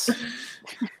facts.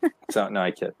 So no, I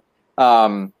kid.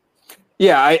 I'm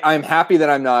happy that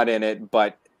I'm not in it,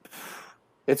 but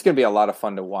it's gonna be a lot of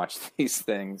fun to watch these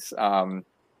things.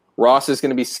 Ross is going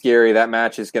to be scary. That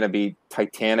match is going to be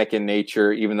titanic in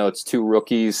nature, even though it's two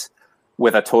rookies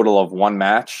with a total of one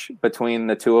match between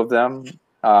the two of them.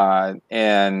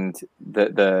 And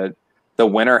the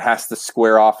winner has to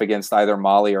square off against either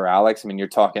Molly or Alex. I mean, you're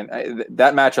talking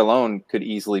that match alone could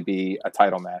easily be a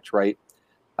title match, right?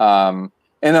 And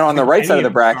then on the right side of the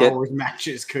bracket, Star Wars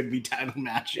matches could be title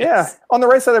matches. Yeah, on the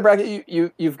right side of the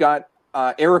bracket, you've got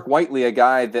Eric Whiteley, a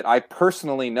guy that I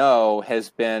personally know has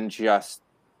been just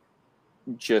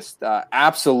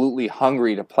absolutely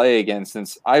hungry to play again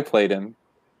since I played him.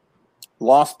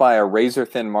 Lost by a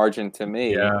razor-thin margin to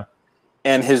me. Yeah.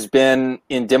 And has been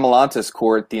in DiMolanta's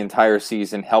court the entire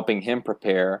season, helping him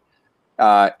prepare.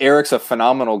 Eric's a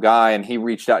phenomenal guy, and he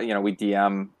reached out. You know, we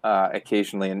DM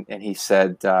occasionally, and he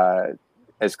said,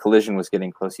 as Collision was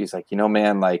getting close, he's like,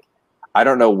 man, like, I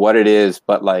don't know what it is,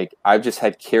 but like, I've just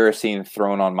had kerosene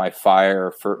thrown on my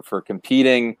fire for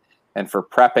competing and for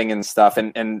prepping and stuff.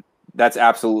 And that's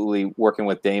absolutely working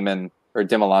with Damon, or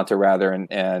DiMolanta rather,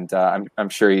 and I'm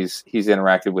sure he's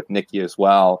interacted with Nikki as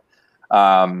well.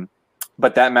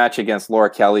 but that match against Laura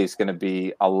Kelly is going to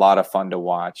be a lot of fun to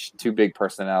watch. Two big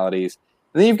personalities.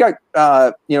 And then you've got,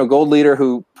 Gold Leader,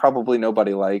 who probably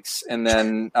nobody likes, and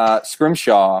then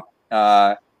Scrimshaw,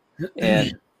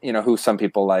 and who some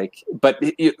people like. But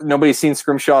nobody's seen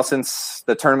Scrimshaw since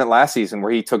the tournament last season,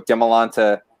 where he took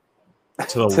Demolanta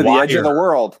to the edge of the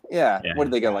world. Yeah. What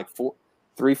did they get, like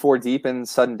 3-4 deep in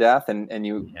sudden death, and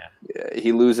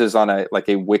he loses on a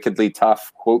wickedly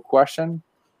tough quote question.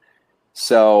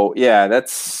 So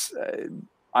that's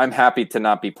I'm happy to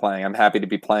not be playing. I'm happy to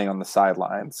be playing on the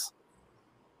sidelines.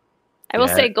 I will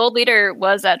say Gold Leader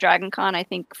was at Dragon Con, I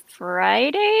think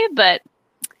Friday, but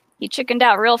he chickened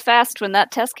out real fast when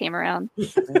that test came around.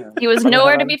 Yeah. He was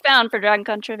nowhere to be found for Dragon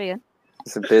Con trivia.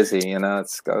 It's busy,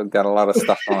 it's got a lot of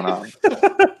stuff going on.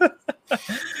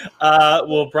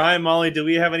 Well, Brian, Molly, do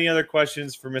we have any other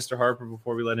questions for Mr. Harper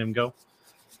before we let him go?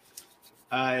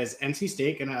 Is NC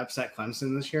State going to upset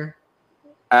Clemson this year?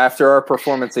 After our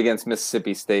performance against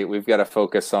Mississippi State, we've got to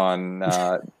focus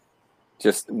on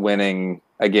just winning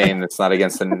a game that's not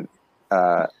against an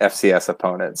FCS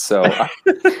opponent. So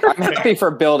I'm happy for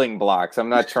building blocks. I'm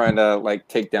not trying to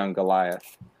take down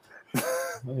Goliath.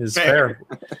 Is fair.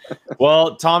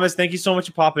 Well, Thomas, thank you so much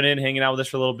for popping in, hanging out with us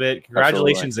for a little bit.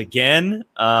 Congratulations again.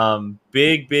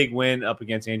 Big win up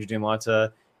against Andrew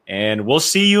Demolanta. And we'll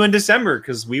see you in December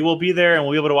because we will be there and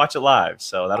we'll be able to watch it live.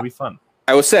 So that'll be fun.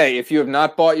 I will say, if you have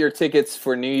not bought your tickets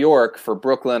for New York, for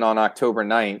Brooklyn on October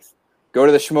 9th, go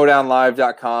to the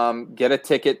schmodownlive.com, get a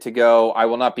ticket to go. I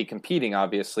will not be competing,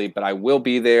 obviously, but I will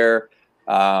be there.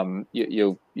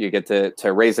 You get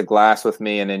to raise a glass with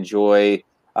me and enjoy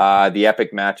the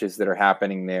epic matches that are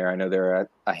happening there. I know there are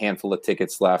a handful of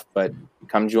tickets left, but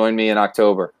come join me in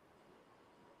October.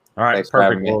 All right, thanks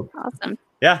perfect. For awesome.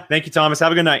 Yeah, thank you, Thomas.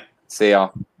 Have a good night. See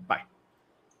y'all. Bye.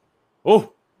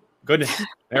 Oh, goodness.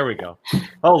 There we go.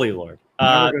 Holy Lord.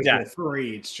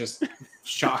 Free. It's just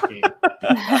shocking.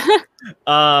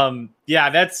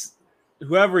 That's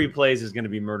whoever he plays is going to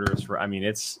be murderous for. I mean,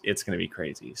 it's going to be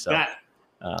crazy. So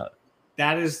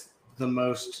that is the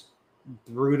most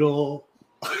brutal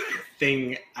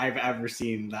thing I've ever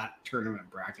seen, that tournament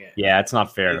bracket. Yeah, it's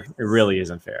not fair. It really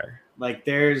isn't fair.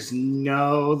 There's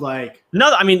no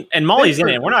no. I mean, and Molly's in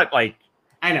it. We're not I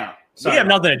know. We have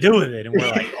nothing to do with it, and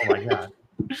we're like, oh my god.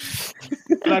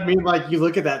 But I mean, you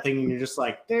look at that thing and you're just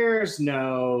like, there's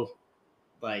no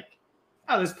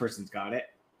this person's got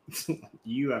it.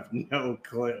 You have no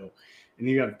clue, and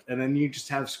then you just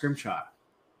have Scrimshaw.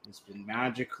 It's been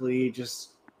magically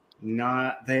just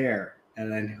not there,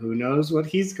 and then who knows what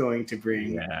he's going to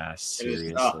bring? Yeah,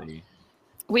 seriously.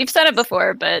 We've said it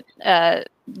before, but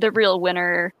the real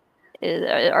winner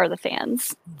are the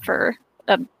fans for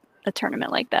a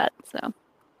tournament like that. So.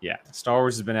 Yeah, Star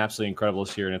Wars has been absolutely incredible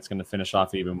this year, and it's going to finish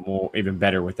off even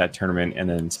better with that tournament, and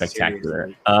then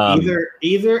spectacular.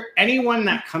 Either anyone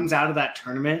that comes out of that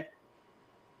tournament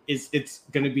it's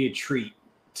going to be a treat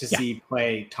to see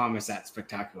play Thomas at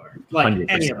Spectacular. 100%.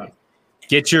 Any of them.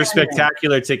 Get your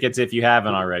Spectacular tickets if you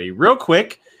haven't already. Real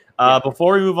quick,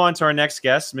 before we move on to our next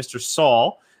guest, Mr.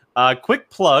 Saul, quick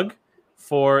plug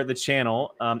for the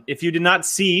channel. If you did not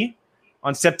see,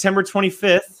 on September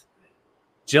 25th,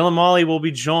 Jill and Molly will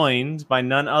be joined by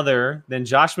none other than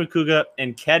Josh McCouga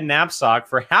and Ked Knapsack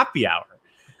for Happy Hour.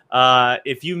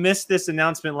 If you missed this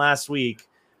announcement last week,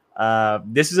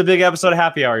 this is a big episode of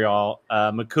Happy Hour, y'all.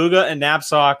 McCouga and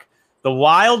Knapsack, the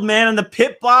wild man and the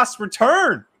pit boss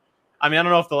return. I mean, I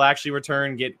don't know if they'll actually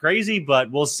return, get crazy,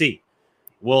 but we'll see.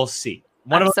 One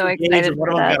I'm of so them excited one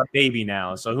of them got a baby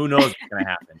now, so who knows what's going to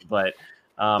happen. But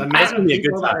the that's going to be a good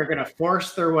people that time. are going to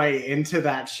force their way into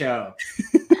that show.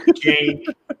 Jake,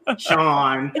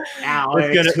 Sean,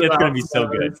 Alex. It's going to be so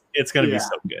good. It's going to be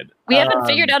so good. We haven't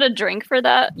figured out a drink for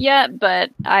that yet,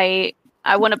 but I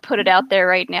want to put it out there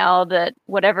right now that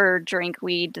whatever drink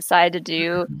we decide to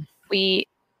do, we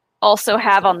also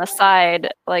have on the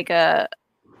side like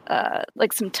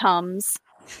some Tums,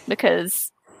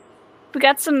 because we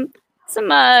got some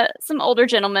older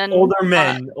gentlemen, older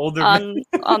men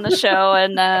on the show,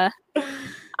 and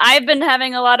I've been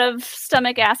having a lot of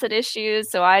stomach acid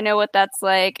issues, so I know what that's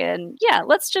like. And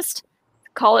let's just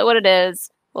call it what it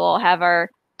is. We'll all have our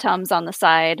Tums on the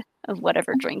side of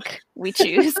whatever drink we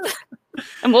choose,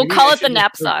 and we'll call it the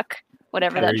Knapsack,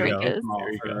 whatever that drink is.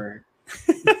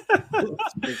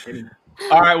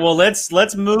 All right, well,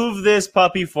 let's move this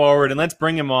puppy forward and let's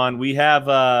bring him on. We have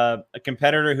a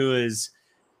competitor who has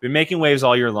been making waves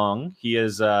all year long. He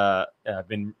has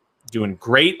been doing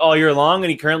great all year long,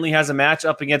 and he currently has a match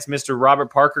up against Mr. Robert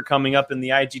Parker coming up in the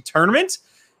IG tournament,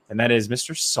 and that is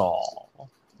Mr. Saul.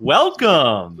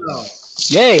 welcome.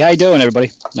 Yay, how you doing,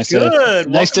 everybody? Nice Good.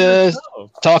 Nice to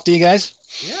talk to you guys.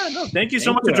 Yeah, no, thank you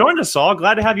so much for joining us, Saul.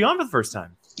 Glad to have you on for the first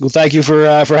time. Well, thank you for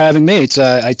having me. It's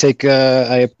I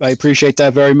appreciate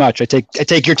that very much. I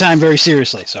take your time very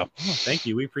seriously. So thank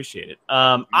you. We appreciate it.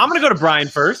 I'm gonna go to Brian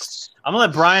first. I'm gonna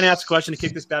let Brian ask a question to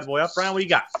kick this bad boy up. Brian, what do you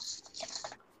got?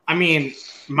 I mean,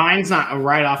 mine's not a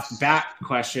right off the bat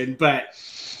question, but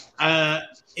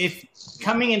if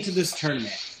coming into this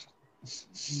tournament,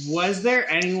 was there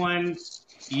anyone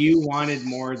you wanted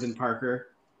more than Parker?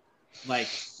 Like,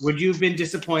 would you have been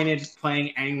disappointed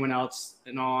playing anyone else,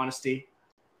 in all honesty?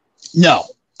 No.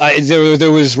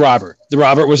 There was Robert. The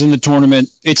Robert was in the tournament.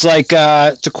 It's like,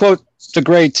 to quote the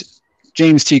great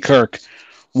James T. Kirk,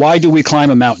 why do we climb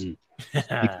a mountain?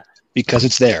 Because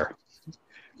it's there.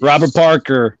 Robert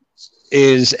Parker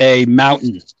is a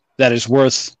mountain that is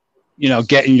worth,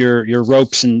 getting your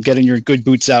ropes and getting your good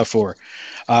boots out for.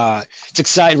 It's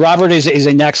exciting. Robert is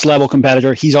a next level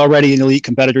competitor. He's already an elite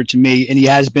competitor to me, and he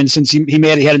has been since he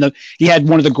had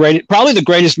one of the greatest, probably the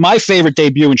greatest, my favorite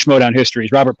debut in Schmoedown history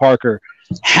is Robert Parker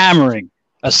hammering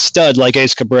a stud like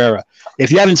Ace Cabrera. If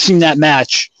you haven't seen that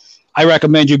match, I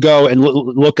recommend you go and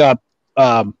look up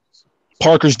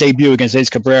Parker's debut against Ace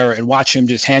Cabrera and watch him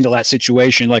just handle that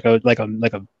situation like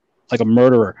a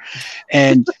murderer.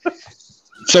 And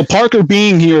so Parker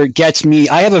being here gets me.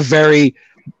 I have a very,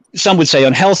 some would say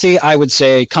unhealthy, I would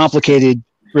say complicated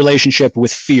relationship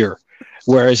with fear,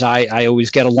 whereas I always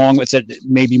get along with it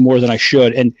maybe more than I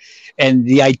should. And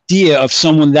the idea of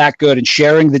someone that good and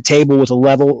sharing the table with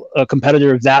a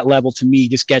competitor of that level, to me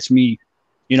just gets me,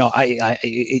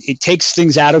 it takes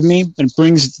things out of me and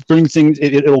brings things,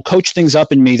 it'll coach things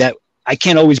up in me that I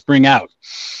can't always bring out.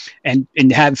 And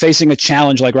facing a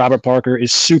challenge like Robert Parker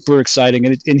is super exciting.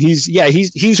 And he's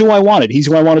who I wanted. He's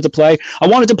who I wanted to play. I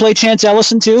wanted to play Chance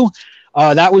Ellison too.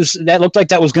 That looked like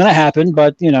that was going to happen,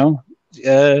 but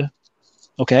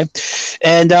okay.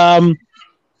 And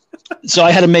so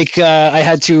I had to make I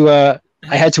had to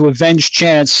avenge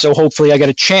Chance. So hopefully I get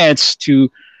a chance to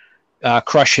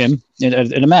crush him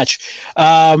in a match.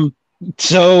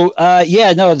 That's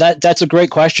a great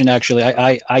question. Actually,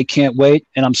 I can't wait,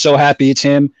 and I'm so happy it's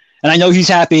him. And I know he's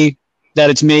happy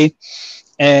that it's me,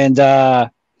 and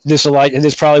this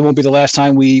probably won't be the last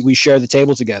time we share the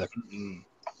table together.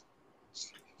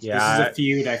 Yeah, this is a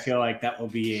feud. I feel like that will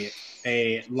be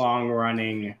a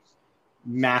long-running,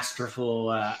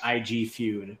 masterful IG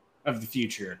feud of the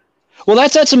future. Well,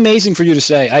 that's amazing for you to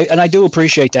say, and I do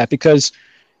appreciate that, because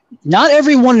not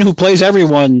everyone who plays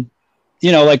everyone,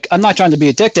 I'm not trying to be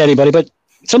a dick to anybody, but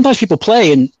sometimes people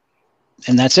play and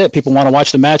that's it. People want to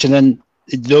watch the match, and then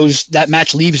that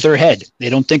match leaves their head. They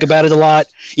don't think about it a lot.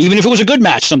 Even if it was a good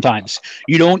match, sometimes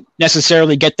you don't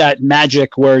necessarily get that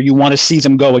magic where you want to see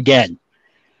them go again.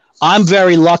 I'm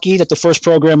very lucky that the first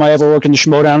program I ever worked in the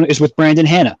Schmoedown is with Brandon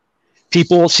Hanna.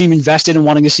 People seem invested in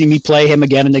wanting to see me play him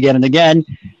again and again and again.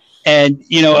 And,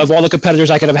 of all the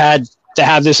competitors I could have had to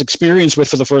have this experience with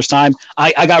for the first time,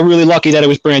 I got really lucky that it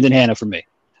was Brandon Hanna for me.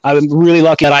 I'm really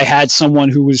lucky that I had someone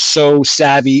who was so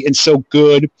savvy and so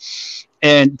good,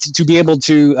 and to be able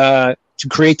to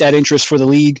create that interest for the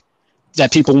league,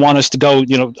 that people want us to go,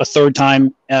 a third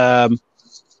time.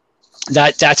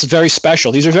 That's very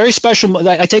special. These are very special.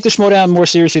 I take the Schmoedown more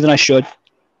seriously than I should,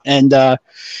 and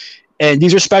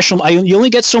these are special. You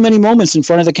only get so many moments in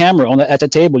front of the camera at the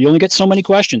table. You only get so many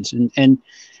questions, and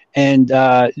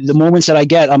the moments that I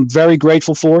get, I'm very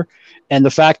grateful for, and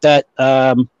the fact that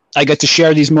I get to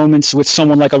share these moments with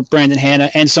someone like a Brandon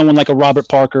Hanna and someone like a Robert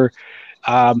Parker.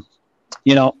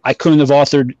 I couldn't have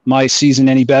authored my season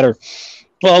any better.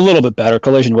 Well, a little bit better.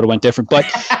 Collision would have went different, but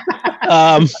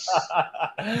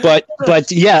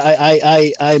yeah,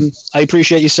 I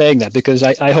appreciate you saying that, because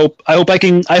I hope I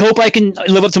can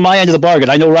live up to my end of the bargain.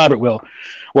 I know Robert will,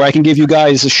 where I can give you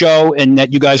guys a show and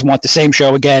that you guys want the same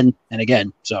show again and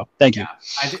again. So thank you.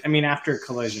 I mean, after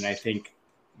Collision, I think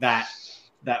that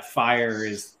fire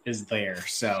is there.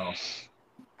 So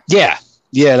yeah,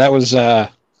 that was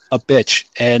a bitch.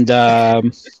 And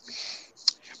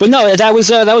but no, that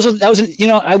was I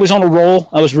was on a roll.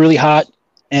 I was really hot,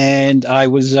 and I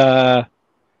was I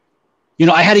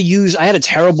had a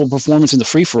terrible performance in the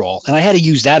free for all, and I had to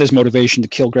use that as motivation to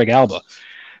kill Greg Alba.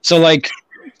 So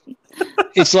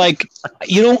it's like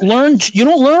you don't learn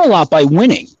a lot by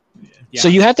winning. Yeah. So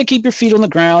you have to keep your feet on the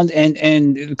ground,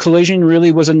 and Collision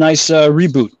really was a nice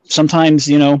reboot. Sometimes,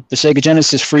 the Sega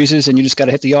Genesis freezes and you just got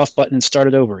to hit the off button and start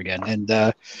it over again. And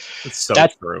it's so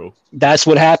true. That's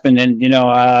what happened. And,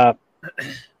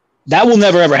 that will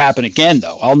never, ever happen again,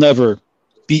 though. I'll never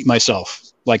beat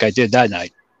myself like I did that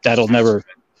night. That'll never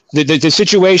The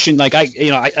situation, like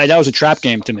that was a trap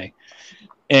game to me,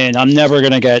 and I'm never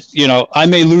gonna get. I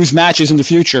may lose matches in the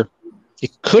future.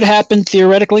 It could happen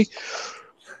theoretically,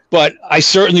 but I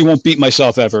certainly won't beat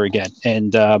myself ever again.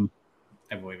 And I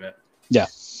believe it. Yeah.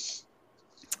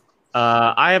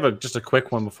 I have just a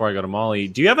quick one before I go to Molly.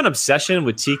 Do you have an obsession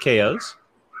with TKOs?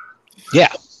 Yeah,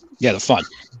 they're fun.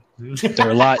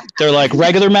 They're like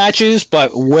regular matches,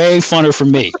 but way funner for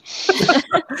me.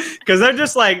 Because they're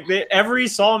just like every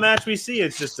Saul match we see,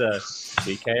 it's just a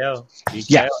TKO.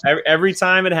 Yeah. Every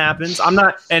time it happens, I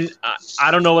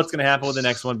don't know what's going to happen with the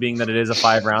next one, being that it is a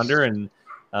 5-rounder and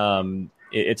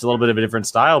it's a little bit of a different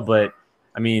style. But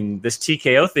I mean, this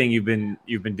TKO thing you've been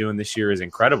doing this year is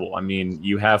incredible. I mean,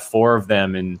 you have 4 of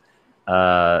them, and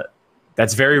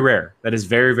that's very rare. That is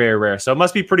very, very rare. So it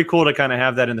must be pretty cool to kind of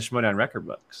have that in the Schmodown record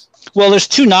books. Well, there's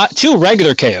two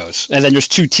regular KOs, and then there's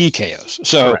 2 TKOs.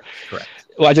 So, correct.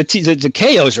 Well, the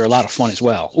KOs are a lot of fun as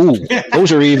well. Ooh,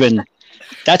 those are even.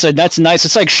 That's nice.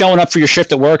 It's like showing up for your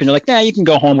shift at work, and you're like, nah, you can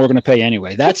go home. We're going to pay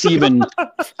anyway. That's even.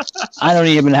 I don't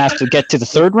even have to get to the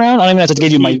 3rd round. I don't even have to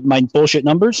give you my bullshit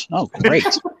numbers. Oh, great.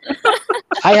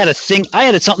 I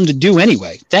had something to do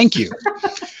anyway. Thank you.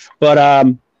 But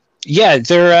yeah,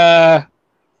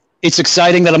 it's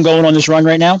exciting that I'm going on this run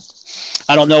right now.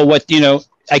 I don't know what,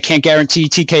 I can't guarantee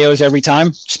TKOs every time,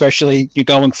 especially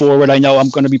going forward. I know I'm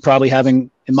going to be probably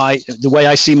having the way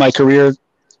I see my career,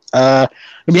 I'm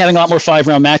going to be having a lot more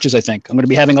 5-round matches. I think I'm going to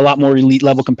be having a lot more elite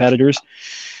level competitors.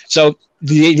 So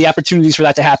the opportunities for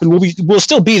that to happen will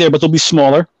still be there, but they'll be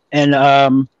smaller. And,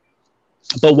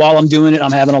 but while I'm doing it,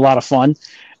 I'm having a lot of fun.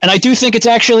 And I do think it's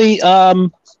actually, I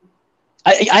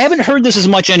haven't heard this as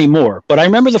much anymore, but I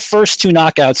remember the first 2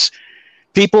 knockouts,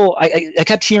 people, I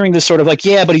kept hearing this sort of like,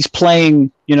 yeah, but he's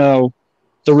playing, the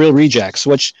real rejects,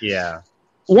 which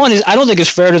one is, I don't think is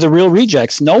fair to the real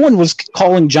rejects. No one was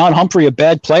calling John Humphrey a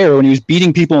bad player when he was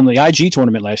beating people in the IG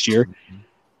tournament last year.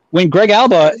 When Greg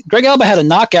Alba had a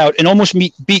knockout and almost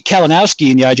beat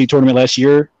Kalinowski in the IG tournament last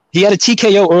year. He had a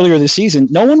TKO earlier this season.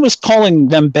 No one was calling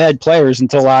them bad players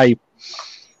until I,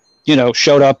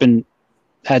 showed up and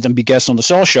had them be guests on the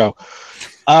SAUL show.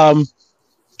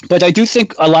 But I do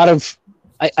think a lot of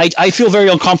I feel very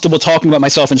uncomfortable talking about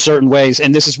myself in certain ways,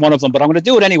 and this is one of them. But I'm going to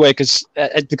do it anyway because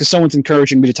someone's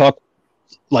encouraging me to talk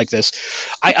like this.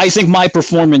 I think my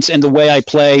performance and the way I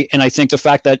play, and I think the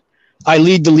fact that I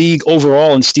lead the league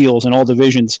overall in steals in all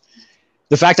divisions,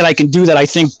 the fact that I can do that, I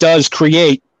think does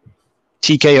create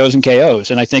TKOs and KOs,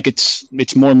 and I think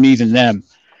it's more me than them.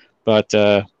 But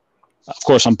of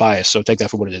course, I'm biased, so take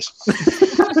that for what it is.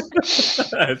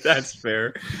 That's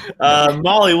fair.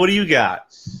 Molly, what do you got?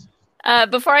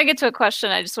 Before I get to a question,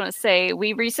 I just want to say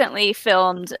we recently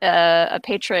filmed a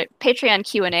Patreon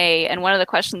Q&A, and one of the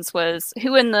questions was,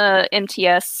 who in the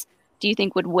MTS do you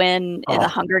think would win in the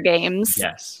Hunger Games?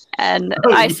 Yes. And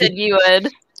I said you would.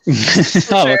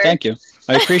 Well, thank you.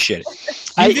 I appreciate it.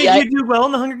 You think you do well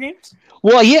in the Hunger Games?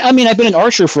 Well, yeah. I mean, I've been an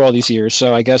archer for all these years,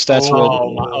 so I guess that's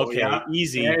okay. Yeah.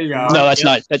 Easy. There you go. No, that's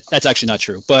not. That's actually not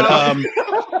true. But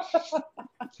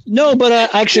no, but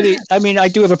actually, I mean, I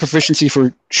do have a proficiency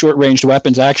for short-ranged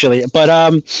weapons, actually. But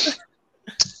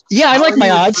yeah, I like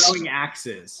my odds. Throwing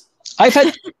axes.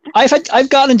 I've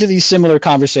gotten into these similar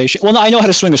conversations. Well, no, I know how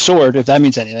to swing a sword, if that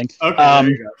means anything. Okay, there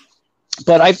you go.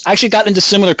 But I've actually gotten into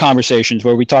similar conversations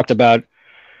where we talked about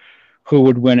who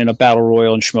would win in a battle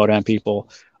royal and Schmodown people.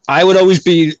 I'd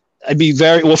be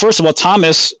very well. First of all,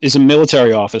 Thomas is a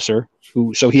military officer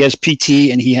so he has PT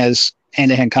and he has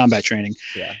hand-to-hand combat training.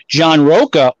 Yeah. John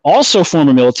Roca, also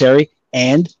former military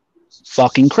and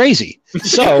fucking crazy.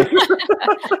 So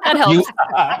That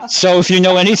helps. so if you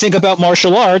know anything about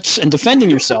martial arts and defending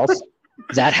yourself,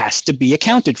 that has to be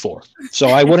accounted for. So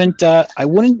I wouldn't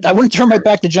turn my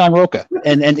back to John Roca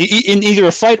and in either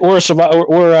a fight or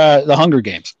the Hunger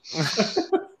Games.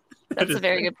 That's a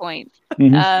very good point.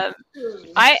 Mhm.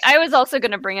 I was also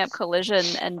going to bring up Collision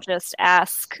and just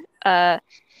ask,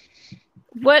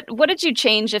 what did you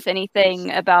change, if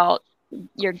anything, about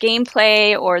your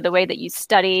gameplay or the way that you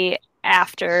study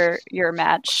after your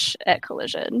match at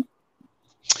Collision?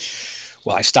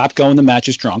 Well, I stopped going to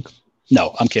matches drunk.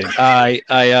 No, I'm kidding. I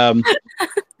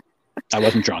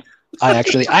wasn't drunk. I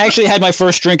actually had my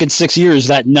first drink in 6 years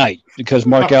that night because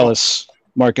Mark Ellis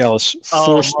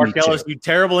forced me to. You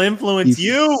terrible influence!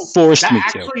 You forced me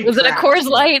to. Was it a Coors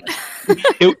Light?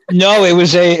 No, it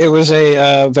was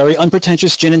a very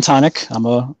unpretentious gin and tonic. I'm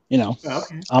a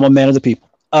man of the people.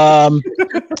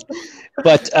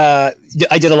 But I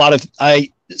did a lot of I'm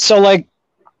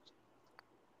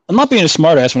not being a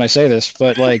smartass when I say this,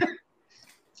 but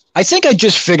I think I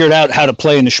just figured out how to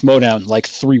play in the Schmodown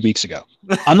 3 weeks ago.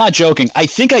 I'm not joking. I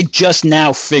think I just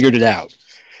now figured it out.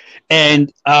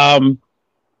 And I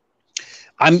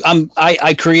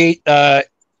create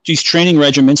these training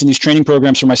regimens and these training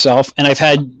programs for myself, and I've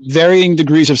had varying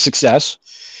degrees of success.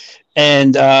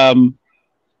 And I've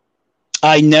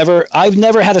never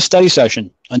had a study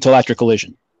session until after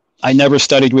Collision. I never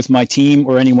studied with my team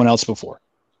or anyone else before.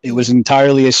 It was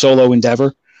entirely a solo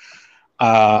endeavor.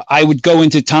 I would go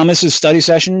into Thomas's study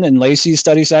session and Lacey's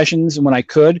study sessions when I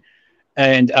could,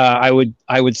 and I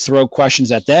would throw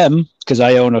questions at them because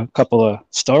I own a couple of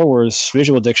Star Wars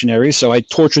visual dictionaries, so I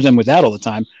torture them with that all the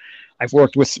time. I've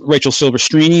worked with Rachel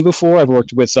Silverstrini before. I've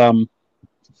worked with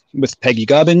Peggy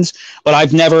Gubbins, but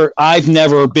I've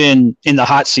never been in the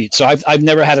hot seat. So I've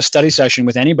never had a study session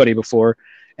with anybody before.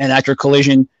 And after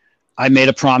Collision, I made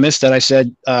a promise that I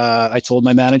said, I told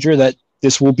my manager that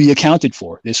this will be accounted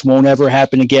for. This won't ever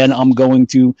happen again.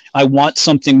 I want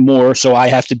something more, so I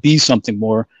have to be something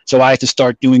more. So I have to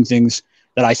start doing things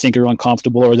that I think are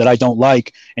uncomfortable or that I don't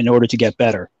like in order to get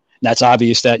better. And that's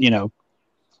obvious that,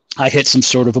 I hit some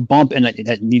sort of a bump and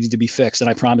that needed to be fixed. And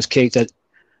I promised Kate that,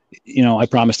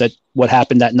 that what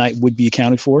happened that night would be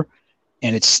accounted for.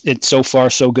 And it's so far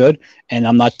so good. And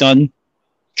I'm not done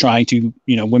trying to,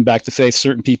 win back the faith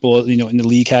certain people, in the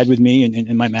league had with me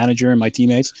and my manager and my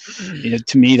teammates.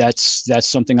 To me, that's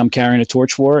something I'm carrying a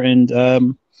torch for. And I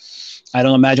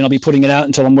don't imagine I'll be putting it out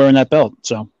until I'm wearing that belt.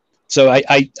 So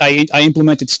I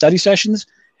implemented study sessions,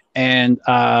 and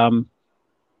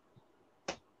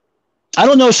I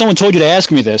don't know if someone told you to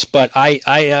ask me this, but I've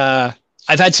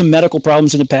had some medical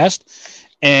problems in the past,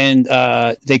 and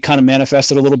they kind of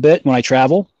manifested a little bit when I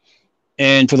travel.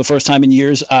 And for the first time in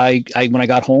years, when I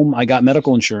got home, I got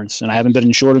medical insurance, and I haven't been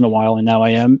insured in a while, and now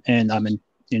I am, and I'm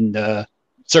in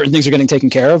certain things are getting taken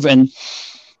care of, and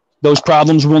those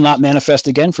problems will not manifest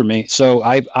again for me. So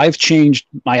I've changed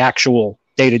my actual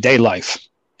day-to-day life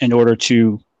in order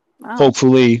to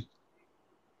hopefully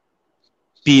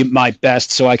be my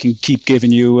best, so I can keep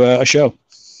giving you a show.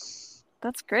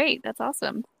 That's great. That's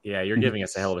awesome. Yeah, you're giving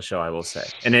us a hell of a show, I will say,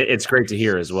 and it's great to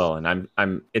hear as well. And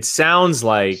I'm. It sounds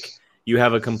like you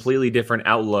have a completely different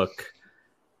outlook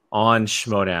on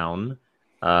Schmodown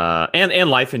and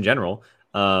life in general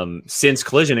since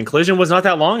Collision. And Collision was not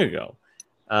that long ago,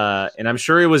 and I'm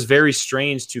sure it was very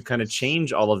strange to kind of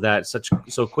change all of that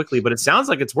so quickly. But it sounds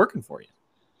like it's working for you.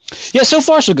 Yeah, so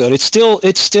far so good. It's still.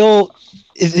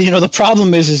 The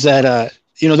problem is that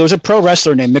there was a pro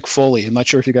wrestler named Mick Foley. I'm not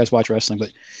sure if you guys watch wrestling,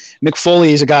 but Mick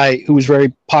Foley is a guy who was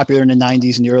very popular in the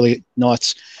 90s and the early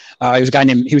noughts.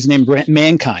 He was named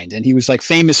Mankind, and he was like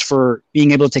famous for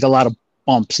being able to take a lot of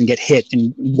bumps and get hit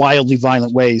in wildly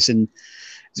violent ways. And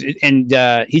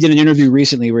he did an interview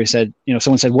recently where he said,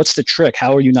 someone said, "What's the trick?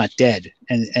 How are you not dead?"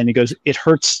 And he goes, "It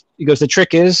hurts." He goes, "The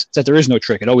trick is that there is no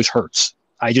trick. It always hurts.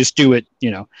 I just do it,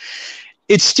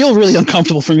 It's still really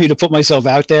uncomfortable for me to put myself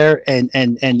out there and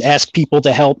ask people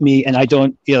to help me. And I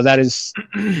don't, that is,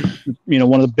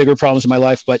 one of the bigger problems in my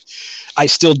life, but I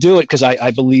still do it because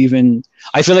I believe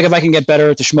I feel like if I can get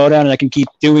better at the Schmodown and I can keep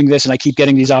doing this and I keep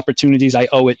getting these opportunities, I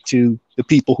owe it to the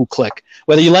people who click.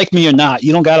 Whether you like me or not,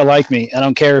 you don't got to like me. I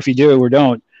don't care if you do or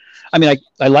don't. I mean,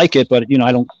 I like it, but,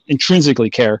 I don't intrinsically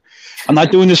care. I'm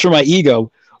not doing this for my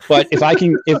ego. But if I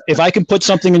can put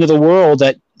something into the world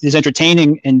that is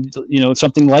entertaining and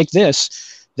something like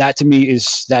this, that to me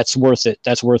that's worth it.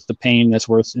 That's worth the pain. That's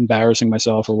worth embarrassing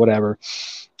myself or whatever.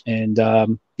 And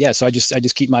so I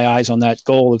just keep my eyes on that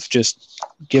goal of just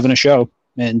giving a show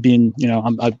and being.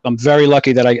 I'm very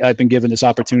lucky that I've been given this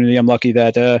opportunity. I'm lucky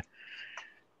that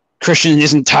Christian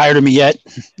isn't tired of me yet.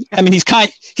 I mean,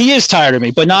 he is tired of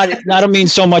me, but not I don't mean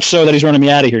so much so that he's running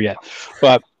me out of here yet.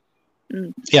 But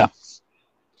yeah.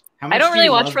 I don't really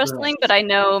watch wrestling, but I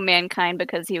know Mankind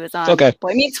because he was on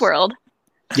Boy Meets World.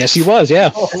 Yes, he was.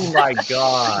 Yeah. Oh my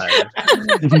God.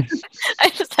 I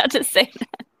just had to say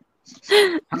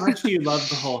that. How much do you love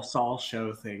the whole SAUL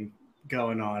show thing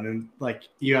going on, and like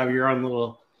you have your own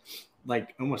little,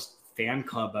 like almost fan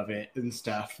club of it and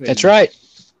stuff? And that's right.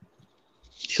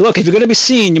 Look, if you're going to be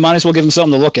seen, you might as well give them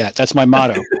something to look at. That's my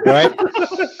motto, right?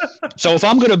 So if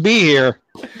I'm going to be here,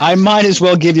 I might as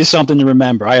well give you something to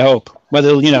remember. I hope.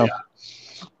 Whether Yeah.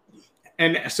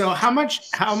 And so, how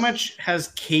much has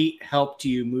Kate helped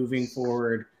you moving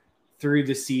forward through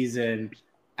the season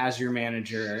as your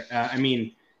manager? I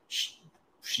mean,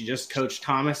 she just coached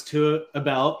Thomas to a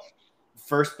belt,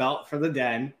 first belt for the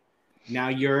Den. Now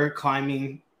you're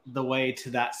climbing the way to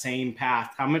that same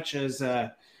path. How much has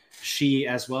she,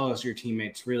 as well as your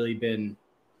teammates, really been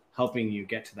helping you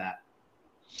get to that?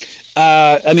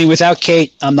 I mean, without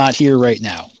Kate, I'm not here right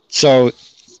now. So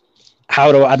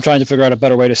I'm trying to figure out a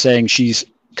better way to saying she's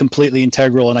completely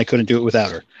integral and I couldn't do it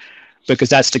without her, because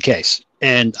that's the case.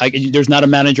 And there's not a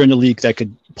manager in the league that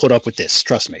could put up with this.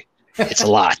 Trust me. It's a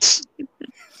lot.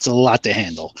 It's a lot to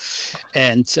handle.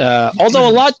 And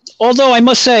although I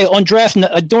must say on draft,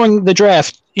 during the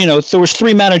draft, there was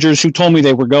 3 managers who told me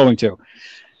they were going to.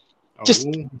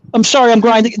 I'm sorry, I'm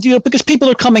grinding, because people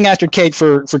are coming after Kate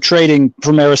for trading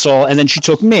for Marisol, and then she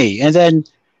took me. And then,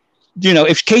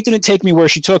 if Kate didn't take me where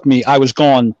she took me, I was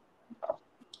gone.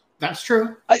 That's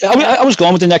true. I was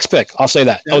going with the next pick. I'll say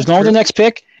that. I was going with the next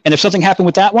pick, and if something happened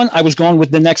with that one, I was going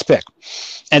with the next pick.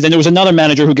 And then there was another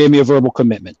manager who gave me a verbal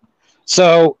commitment.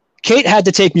 So Kate had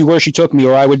to take me where she took me,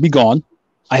 or I would be gone.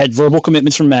 I had verbal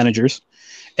commitments from managers.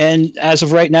 And as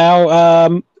of right now,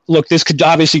 look, this could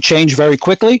obviously change very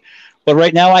quickly. But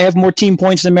right now, I have more team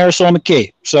points than Marisol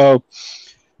McKee. So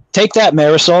take that,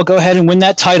 Marisol. Go ahead and win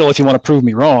that title if you want to prove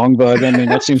me wrong. But I mean,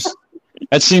 that seems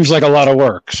like a lot of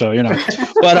work. So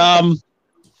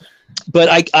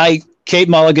but Kate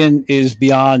Mulligan is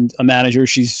beyond a manager.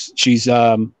 She's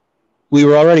we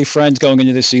were already friends going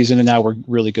into this season, and now we're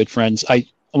really good friends.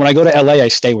 When I go to LA, I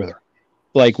stay with her.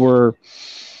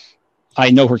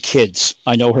 I know her kids.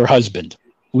 I know her husband.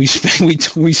 We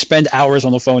spend hours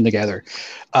on the phone together.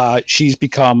 She's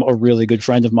become a really good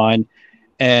friend of mine,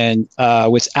 and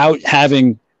without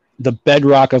having the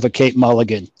bedrock of a Kate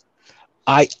Mulligan,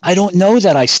 I don't know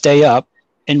that I stay up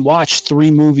and watch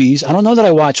 3 movies. I don't know that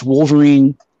I watch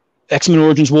X-Men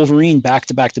Origins Wolverine back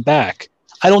to back to back.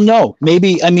 I don't know.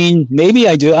 Maybe I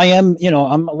do. I am.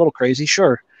 I'm a little crazy,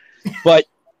 sure, but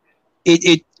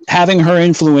it having her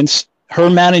influence. Her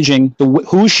managing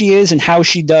who she is and how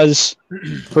she does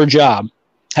her job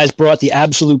has brought the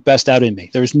absolute best out in me.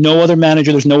 There's no other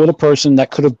manager, there's no other person that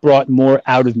could have brought more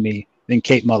out of me than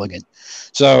Kate Mulligan.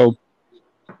 So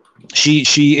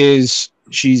she's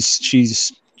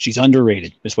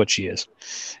underrated is what she is.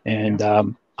 And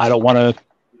I don't want to,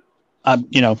 I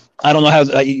don't know how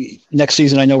next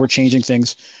season, I know we're changing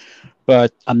things,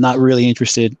 but I'm not really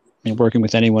interested in working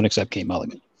with anyone except Kate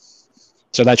Mulligan.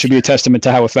 So that should be a testament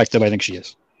to how effective I think she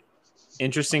is.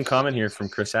 Interesting comment here from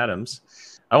Chris Adams.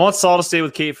 I want Saul to stay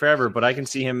with Kate forever, but I can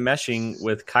see him meshing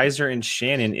with Kaiser and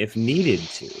Shannon if needed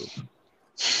to.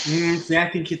 See, I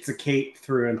think it's a Kate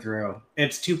through and through.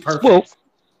 It's too perfect.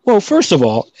 Well, first of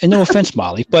all, and no offense,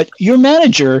 Molly, but your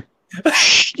manager,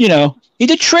 he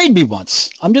did trade me once.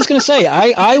 I'm just going to say,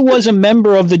 I was a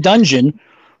member of the dungeon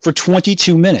for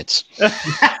 22 minutes.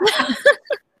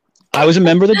 I was a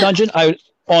member of the dungeon. It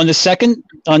was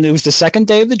the second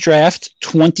day of the draft,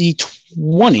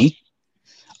 2020.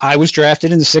 I was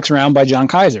drafted in the 6th round by John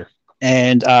Kaiser,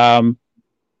 and I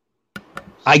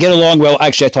get along well.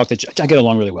 Actually, I get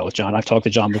along really well with John. I've talked to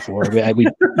John before. We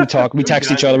talk, we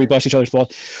text each other, we bust each other's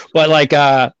balls.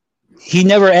 But he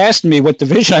never asked me what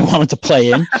division I wanted to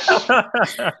play in,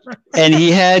 and he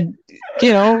had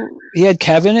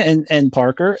Kevin and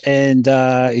Parker, and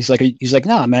he's like,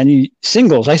 nah, man,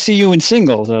 singles. I see you in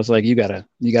singles. And I was like, you gotta.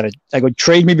 I go,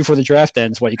 trade me before the draft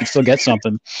ends. You can still get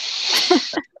something.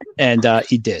 And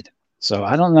he did. So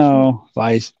I don't know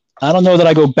that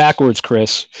I go backwards,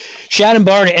 Chris. Shannon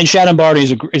Barney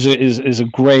is a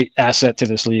great asset to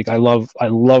this league. I love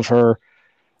her,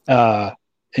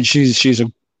 and she's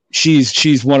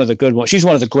one of the good ones. She's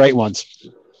one of the great ones.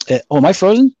 Am I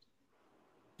frozen?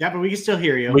 Yeah, but we can still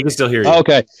hear you. We can still hear you. Oh,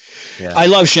 okay. Yeah. I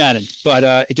love Shannon,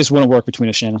 but it just wouldn't work between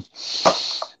us, Shannon.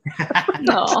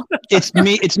 No.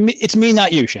 It's me,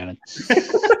 not you, Shannon.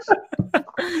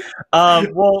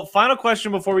 Well, final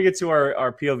question before we get to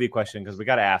our POV question, because we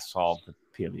got to ask Saul the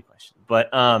POV question.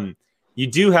 But you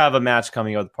do have a match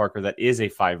coming up with Parker that is a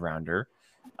 5-rounder.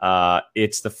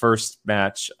 It's the first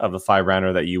match of a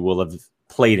 5-rounder that you will have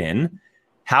played in.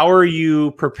 How are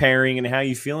you preparing and how are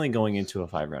you feeling going into a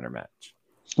 5-rounder match?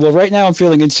 Well, right now I'm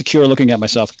feeling insecure looking at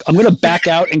myself. I'm going to back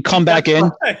out and come back in.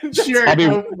 Sure,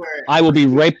 I will be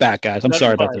right back, guys. I'm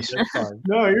sorry about this.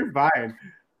 No, you're fine.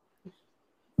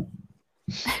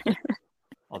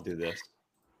 I'll do this.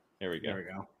 There we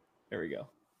go. There we go.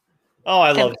 Oh,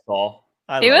 I love Saul.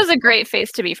 It was a great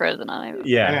face to be frozen on.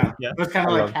 Yeah. It was kind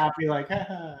of like happy, like,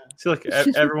 haha. See, look,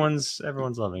 everyone's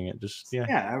loving it. Just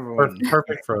everyone.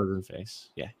 Perfect frozen face.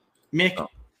 Yeah. Mick,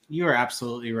 you are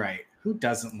absolutely right. Who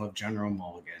doesn't love General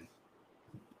Mulligan?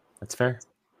 That's fair.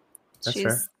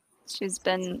 She's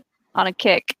been on a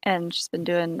kick, and she's been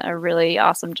doing a really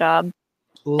awesome job.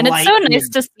 And it's so nice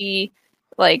to see,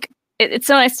 it's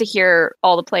so nice to hear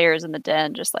all the players in the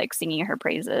den just singing her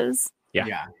praises.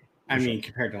 Yeah. I mean,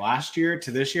 compared to last year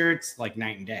to this year, it's like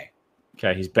night and day.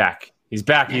 Okay, he's back. He's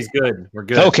back. He's good. We're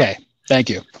good. Okay, thank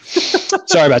you.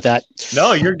 Sorry about that.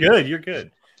 No, you're good. You're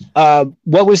good.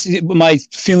 What was my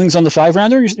feelings on the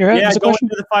 5-rounder? Yeah, going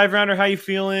into the 5-rounder, how you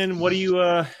feeling? What do you?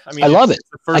 I mean, I love it. It's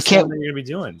the first one that you're gonna be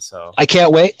doing, so I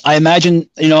can't wait. I imagine,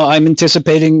 I'm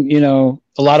anticipating,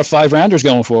 a lot of 5-rounders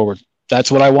going forward.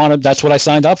 That's what I wanted. That's what I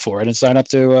signed up for. I didn't sign up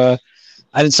to.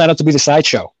 I didn't sign up to be the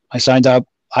sideshow. I signed up.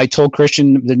 I told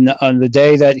Christian on the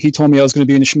day that he told me I was going to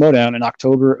be in the Schmodown in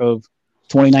October of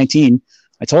 2019.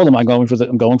 I told him I'm going for the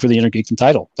Intergeekdom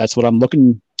title. That's what I'm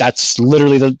looking. That's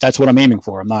literally that's what I'm aiming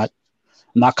for. I'm not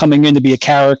coming in to be a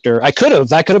character. I could have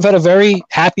had a very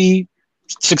happy,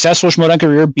 successful Schmodown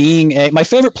career being my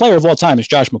favorite player of all time is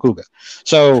Josh McCouga.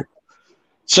 So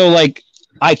like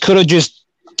I could have just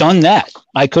done that.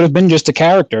 I could have been just a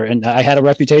character, and I had a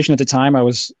reputation at the time. I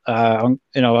was, I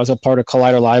was a part of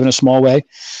Collider Live in a small way,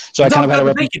 so I kind of had a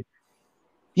reputation.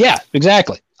 Yeah,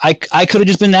 exactly. I could have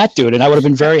just been that dude, and I would have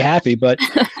been very happy. But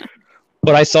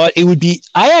I thought it would be.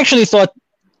 I actually thought,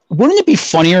 wouldn't it be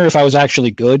funnier if I was actually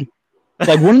good?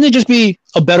 Like, wouldn't it just be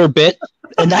a better bit?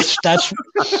 And that's.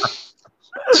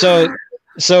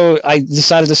 So I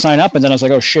decided to sign up, and then I was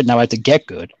like, oh shit, now I have to get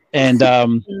good. And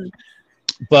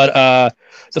but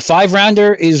the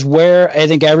 5-rounder is where I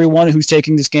think everyone who's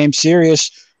taking this game serious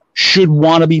should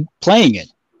want to be playing it.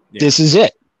 Yeah. This is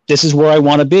it. This is where I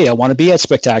want to be. I want to be at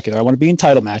Spectacular. I want to be in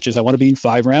title matches. I want to be in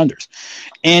 5-rounders.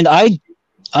 And if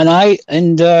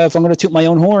I'm going to toot my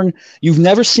own horn, you've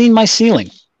never seen my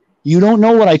ceiling. You don't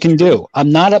know what I can do.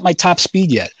 I'm not at my top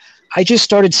speed yet. I just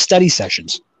started study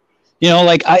sessions.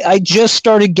 I just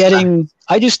started getting.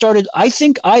 I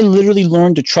think I literally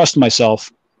learned to trust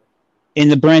myself in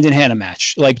the Brandon Hanna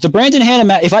match. Like the Brandon Hanna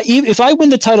match, if I win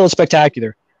the title at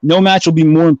Spectacular, no match will be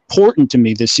more important to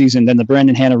me this season than the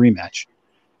Brandon Hanna rematch.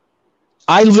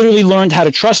 I literally learned how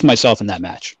to trust myself in that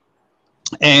match.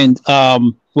 And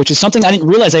which is something I didn't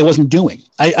realize I wasn't doing.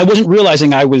 I wasn't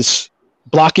realizing I was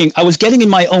blocking. I was getting in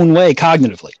my own way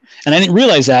cognitively. And I didn't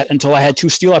realize that until I had 2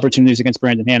 steal opportunities against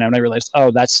Brandon Hanna. And I realized,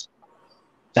 oh, that's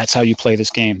how you play this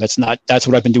game. That's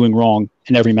what I've been doing wrong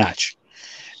in every match.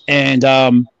 And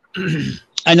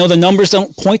I know the numbers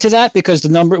don't point to that because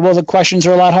the questions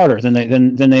are a lot harder than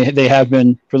they have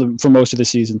been for most of the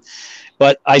season.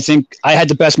 But I think I had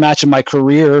the best match of my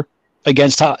career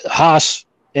against Haas,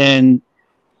 and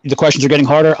the questions are getting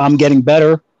harder. I'm getting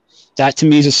better. That to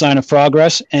me is a sign of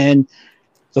progress. And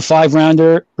the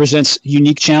 5-rounder presents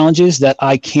unique challenges that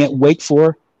I can't wait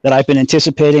for, that I've been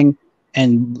anticipating,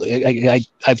 and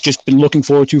I've just been looking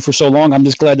forward to for so long. I'm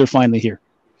just glad they're finally here.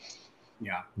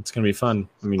 Yeah, it's gonna be fun.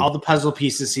 I mean, all the puzzle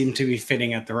pieces seem to be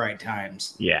fitting at the right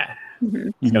times. Yeah,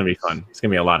 It's gonna be fun. It's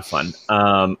gonna be a lot of fun.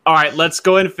 All right, let's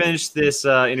go ahead and finish this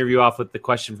interview off with the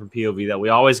question from POV that we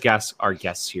always ask our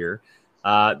guests here.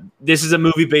 This is a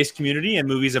movie-based community, and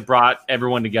movies have brought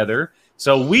everyone together.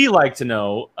 So we like to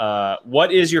know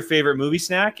what is your favorite movie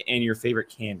snack and your favorite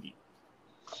candy,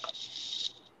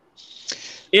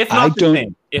 if not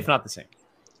the same.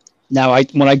 Now,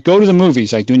 when I go to the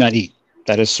movies, I do not eat.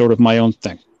 That is sort of my own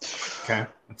thing. Okay,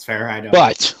 that's fair. I don't.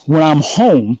 But when I'm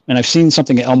home and I've seen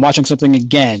something, I'm watching something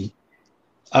again.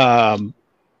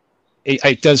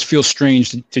 It does feel strange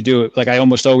to do it. Like I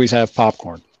almost always have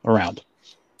popcorn around.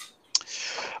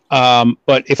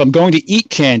 But if I'm going to eat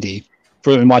candy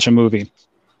and watch a movie,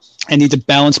 I need to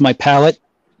balance my palate.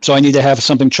 So I need to have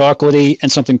something chocolatey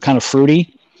and something kind of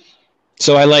fruity.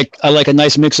 So I like a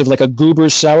nice mix of like a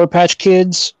Goober's Sour Patch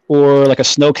Kids or like a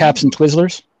Snow Caps and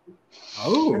Twizzlers.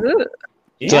 Oh,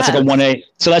 yeah. So that's like a 1A.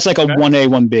 So that's like a 1A,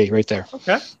 1B right there.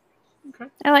 Okay.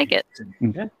 I like it.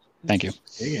 Yeah. Thank you.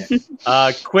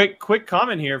 Quick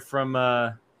comment here from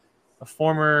a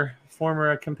former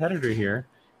competitor here.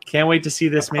 Can't wait to see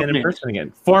this man in person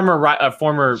again. Former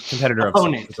competitor of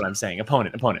SAUL is what I'm saying.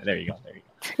 Opponent. There you go.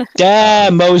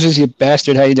 Damn, Moses, you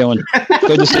bastard. How you doing?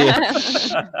 Good to see you.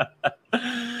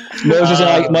 Moses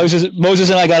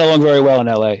and I got along very well in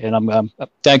LA, and I'm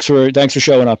thanks for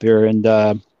showing up here. And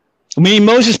me and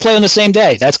Moses play on the same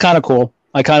day. That's kind of cool.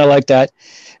 I kind of like that.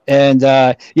 And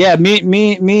me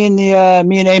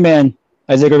and A-Man,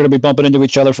 I think are going to be bumping into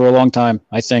each other for a long time.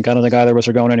 I don't think either of us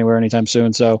are going anywhere anytime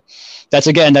soon. So that's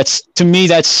to me,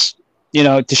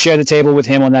 to share the table with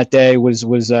him on that day was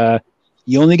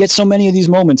you only get so many of these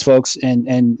moments, folks.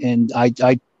 And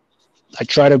I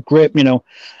try to grip,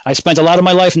 I spent a lot of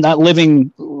my life not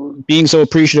being so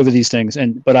appreciative of these things.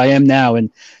 But I am now. And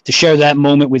to share that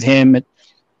moment with him,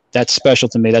 that's special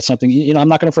to me. That's something, I'm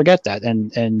not going to forget that.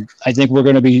 And I think we're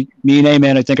going to be, me and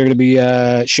A-Man, I think are going to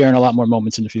be sharing a lot more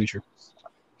moments in the future.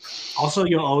 Also,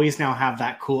 you'll always now have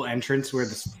that cool entrance where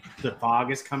the fog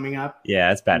is coming up.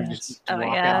 Yeah, it's badass. Oh,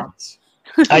 yeah.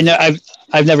 I know.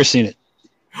 I've never seen it.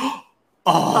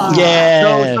 Oh,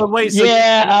 Yeah. So wait. So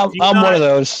yeah, I'm one of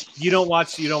those. You don't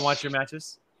watch your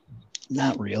matches?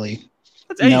 Not really.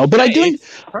 No, but I do.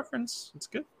 It's preference. It's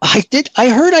good. I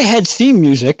heard I had theme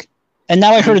music, and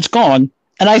now I heard it's gone,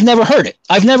 and I've never heard it.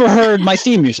 I've never heard my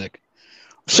theme music.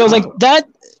 So like that,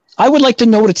 I would like to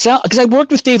know what it sounds, because I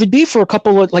worked with David B for a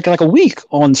couple of like a week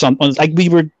on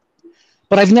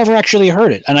but I've never actually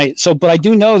heard it. But I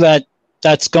do know that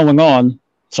that's going on.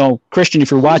 So Christian, if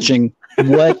you're watching,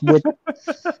 what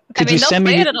could you send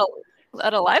me? Play it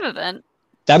at a live event.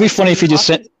 That'd be funny if you just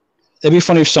sent. It'd be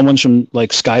funny if someone from like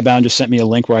Skybound just sent me a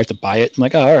link where I have to buy it. I'm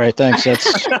like, oh, all right, thanks.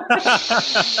 That's. You're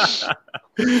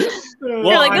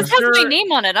like, this has my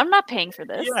name on it. I'm not paying for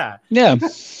this. Yeah.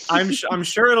 I'm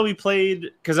sure it'll be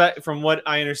played because from what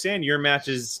I understand, your match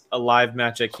is a live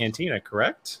match at Cantina,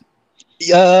 correct?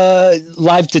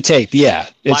 Live to tape. Yeah,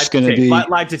 it's going to be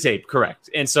live to tape. Correct.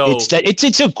 And so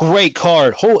it's a great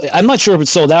card. I'm not sure if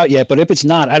it's sold out yet, but if it's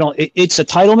not, it's a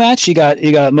title match. You got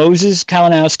Moses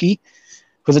Kalinowski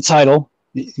for the title,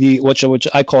 which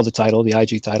I call the title, the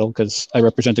IG title, because I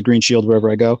represent the Green Shield wherever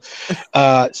I go.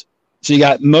 So you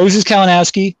got Moses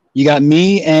Kalinowski, you got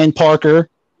me and Parker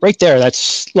right there.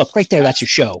 That's your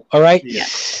show. All right. Yeah.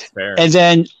 Fair. And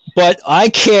then, but I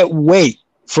can't wait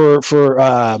for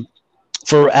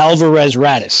Alvarez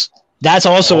Radis. That's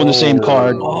also on the same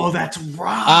card. Oh, that's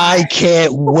right. I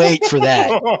can't wait for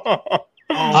that.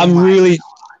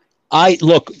 I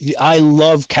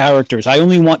love characters. I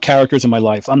only want characters in my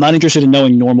life. I'm not interested in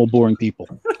knowing normal, boring people.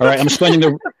 All right. I'm spending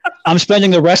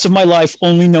the rest of my life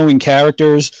only knowing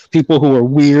characters, people who are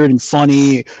weird and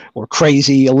funny or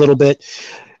crazy a little bit.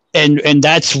 And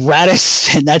that's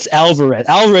Radis and that's Alvarez.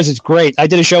 Alvarez is great. I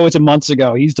did a show with him months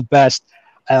ago. He's the best.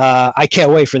 I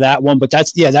can't wait for that one, but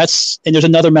and there's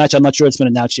another match. I'm not sure it's been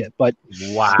announced yet, but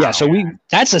wow. Yeah. So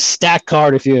that's a stacked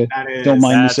card. If you don't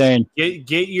mind me saying,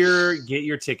 get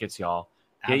your tickets, y'all.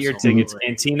 Get your Absolutely. tickets.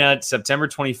 Cantina, September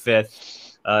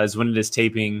 25th is when it is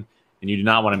taping, and you do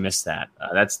not want to miss that.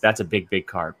 That's a big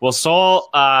card. Well, Saul,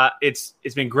 it's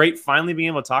been great finally being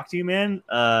able to talk to you, man.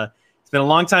 It's been a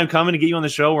long time coming to get you on the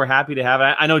show. We're happy to have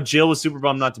it. I know Jill was super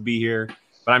bummed not to be here,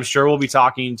 but I'm sure we'll be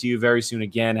talking to you very soon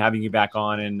again, having you back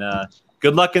on, and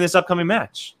good luck in this upcoming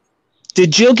match.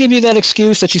 Did Jill give you that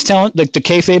excuse that she's telling, like the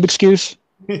kayfabe excuse?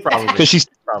 Probably. Because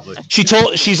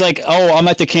she's like, oh, I'm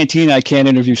at the cantina, I can't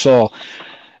interview Saul.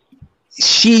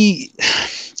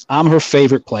 I'm her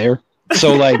favorite player.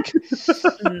 So like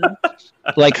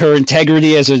her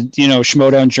integrity as a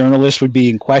Schmodown journalist would be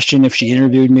in question if she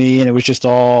interviewed me, and it was just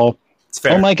all,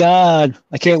 oh my God,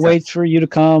 I can't wait for you to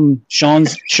come. Sean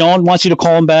wants you to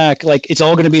call him back. Like, it's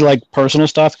all going to be like personal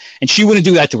stuff. And she wouldn't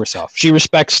do that to herself. She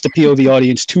respects the POV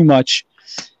audience too much.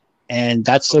 And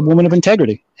that's a woman of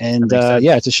integrity. And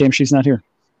it's a shame she's not here.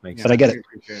 But I get it.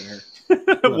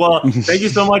 Well, thank you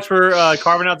so much for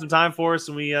carving out some time for us.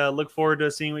 And we look forward to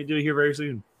seeing what you do here very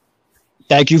soon.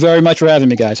 Thank you very much for having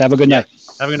me, guys. Have a good night.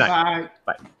 Have a good night.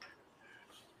 Bye.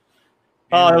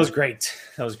 Oh, that was great.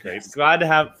 Glad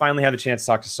to finally have the chance to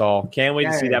talk to Saul. Can't wait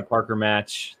to see that Parker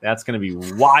match. That's going to be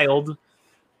wild.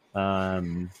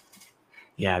 That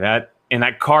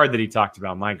card that he talked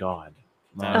about. My God.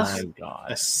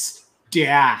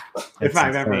 Yeah. If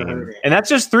I've ever heard it. And that's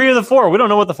just 3 of the 4. We don't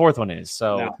know what the 4th one is.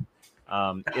 So it's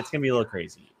going to be a little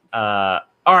crazy. All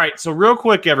right. So real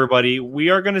quick, everybody, we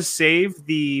are going to save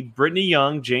the Brittany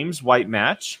Young, James White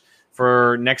match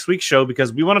for next week's show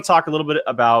because we want to talk a little bit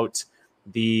about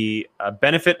the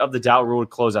benefit of the doubt rule to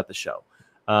close out the show.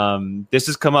 This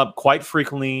has come up quite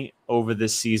frequently over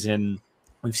this season.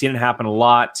 We've seen it happen a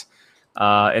lot.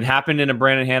 It happened in a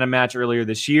Brandon Hanna match earlier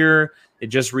this year. It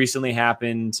just recently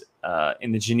happened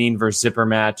in the Janine versus Zipper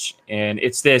match. And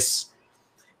it's this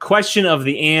question of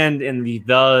the and the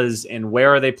thes and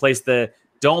where are they placed. The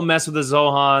don't mess with the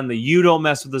Zohan, the you don't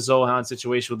mess with the Zohan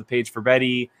situation with the page for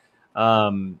Betty.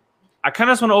 I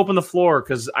kind of just want to open the floor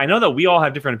because I know that we all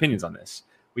have different opinions on this.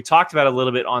 We talked about it a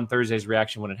little bit on Thursday's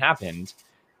reaction when it happened,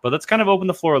 but let's kind of open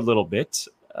the floor a little bit.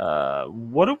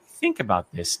 What do we think about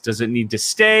this? Does it need to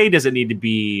stay? Does it need to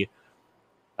be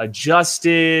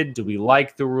adjusted? Do we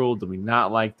like the rule? Do we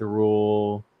not like the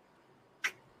rule?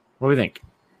 What do we think?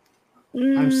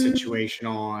 I'm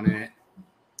situational on it.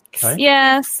 Okay.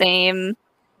 Yeah, same.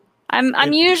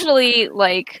 I'm usually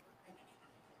like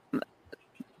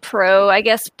pro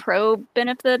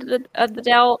benefit of the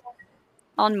doubt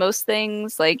on most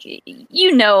things. Like,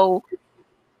 9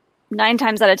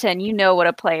 times out of 10, what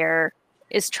a player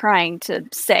is trying to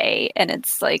say. And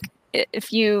it's like,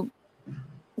 if you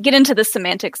get into the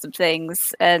semantics of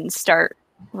things and start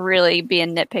really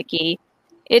being nitpicky,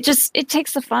 it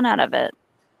takes the fun out of it.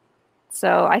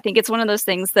 So I think it's one of those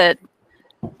things that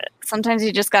sometimes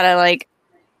you just gotta like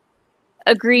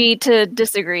agree to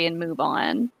disagree and move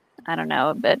on. I don't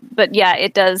know, but yeah,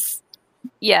 it does.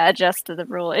 Yeah, adjust to the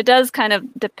rule. It does kind of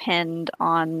depend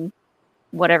on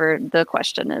whatever the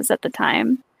question is at the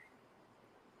time.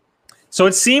 So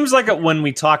it seems like when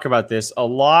we talk about this, a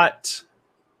lot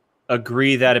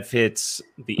agree that if it's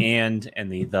the and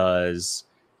the thes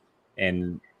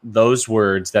and those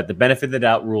words, that the benefit of the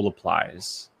doubt rule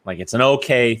applies. Like it's an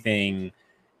okay thing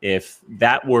if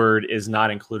that word is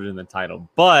not included in the title.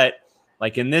 But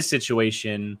like in this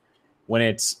situation, when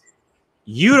it's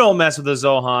you don't mess with the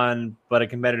Zohan, but a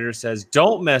competitor says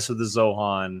don't mess with the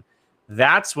Zohan,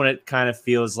 that's when it kind of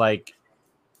feels like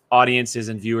audiences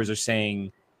and viewers are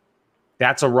saying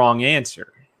that's a wrong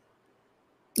answer.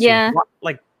 Yeah.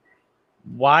 So,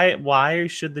 why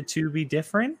should the two be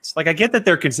different? Like I get that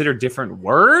they're considered different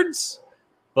words,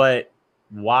 but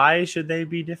why should they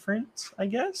be different, I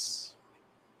guess?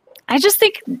 I just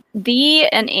think the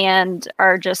and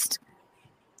are just,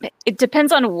 it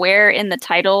depends on where in the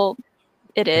title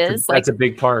it is. That's a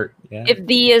big part. Yeah. If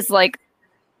the is like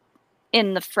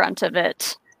in the front of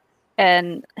it,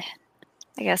 and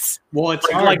I guess Well, it's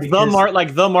like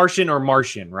the Martian or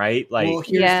Martian, right? Like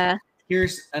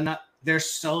here's there's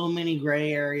so many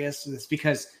gray areas to this,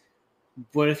 because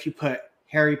what if you put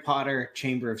Harry Potter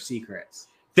Chamber of Secrets?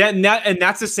 And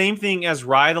that's the same thing as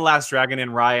Raya the Last Dragon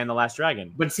and Raya and the Last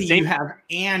Dragon. But see, you have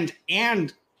and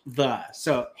the,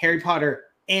 so Harry Potter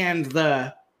and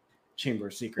the Chamber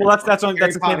of Secrets. Well, that's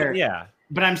the Potter, yeah.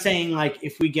 But I'm saying, like,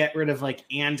 if we get rid of like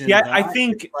and yeah, the, I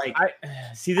think like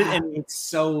I see that, and it's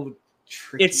so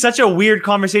tricky. It's such a weird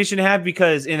conversation to have,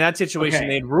 because in that situation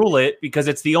they'd rule it because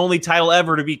it's the only title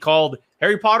ever to be called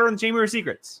Harry Potter and the Chamber of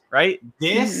Secrets, right?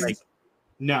 This like,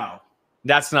 no,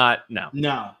 that's not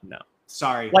no.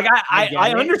 Sorry. Like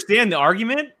I understand the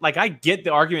argument. Like I get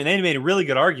the argument. They made a really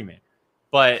good argument,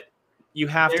 but you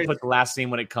have to put the last name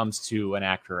when it comes to an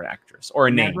actor or actress or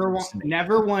a name.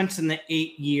 Never once in the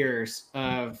 8 years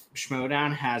of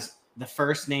Schmodown has the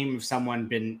first name of someone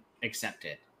been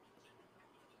accepted.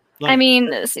 Like, I mean,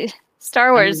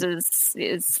 Star Wars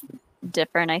is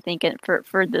different, I think,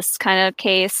 for this kind of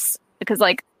case, because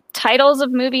like titles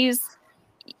of movies,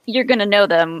 you're going to know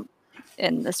them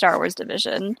in the Star Wars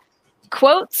division.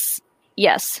 Quotes,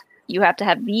 yes, you have to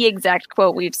have the exact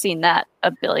quote. We've seen that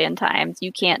a billion times.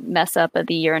 You can't mess up a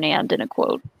the or an and in a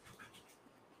quote.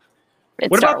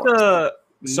 What about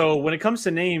so when it comes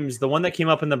to names, the one that came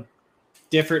up in the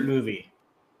different movie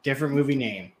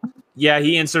name? Yeah,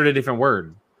 he inserted a different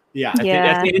word. Yeah, I think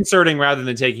that's inserting rather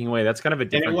than taking away. That's kind of a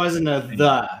different. And it wasn't a thing.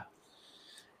 The.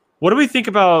 What do we think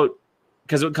about?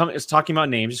 Because it's talking about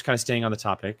names, just kind of staying on the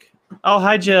topic. Oh,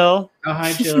 hi, Jill. Oh,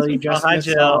 hi, Jill. You just hi,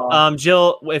 Jill.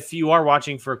 Jill, if you are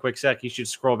watching for a quick sec, you should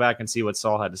scroll back and see what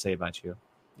Saul had to say about you.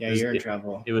 Yeah, you're in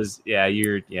trouble. It was, yeah.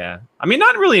 I mean,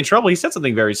 not really in trouble. He said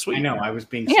something very sweet. I know. I was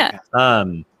being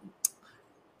sarcastic.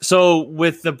 So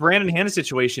with the Brandon Hanna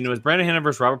situation, it was Brandon Hanna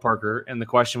versus Robert Parker, and the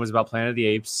question was about Planet of the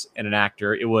Apes and an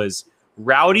actor. It was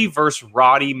Rowdy versus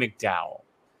Roddy McDowell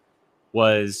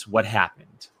was what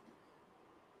happened.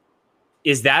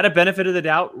 Is that a benefit of the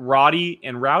doubt, Roddy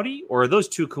and Rowdy, or are those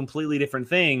two completely different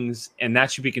things, and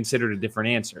that should be considered a different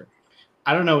answer?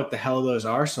 I don't know what the hell those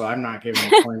are, so I'm not giving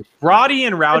a point. Roddy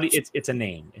and Rowdy, it's a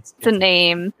name. It's a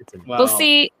name. Well,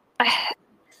 see,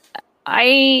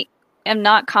 I am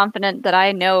not confident that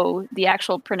I know the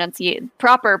actual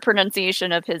proper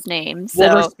pronunciation of his name. So.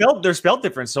 Well, they're spelled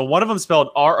different. So one of them spelled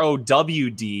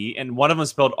ROWD and one of them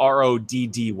spelled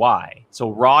RODDY. So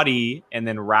Roddy and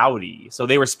then Rowdy. So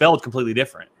they were spelled completely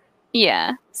different.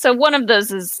 Yeah. So one of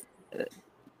those is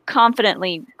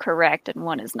confidently correct and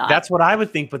one is not. That's what I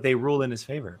would think, but they rule in his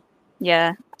favor.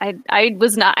 Yeah. I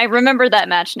was not. I remember that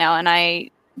match now, and I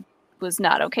was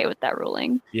not okay with that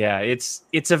ruling. Yeah, it's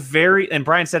a very, and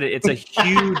Brian said it's a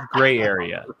huge gray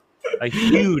area. A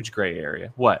huge gray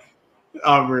area. What?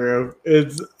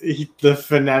 It's the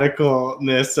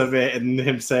phoneticalness of it and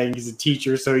him saying he's a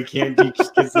teacher so he can't teach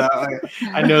kids that way.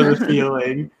 I know the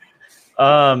feeling.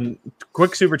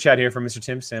 Quick super chat here from Mr.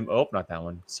 Tim Sim. Oh, not that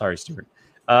one. Sorry, Stuart.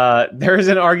 There is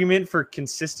an argument for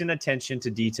consistent attention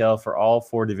to detail for all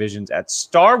 4 divisions at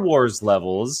Star Wars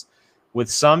levels, with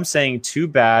some saying too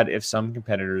bad if some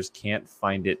competitors can't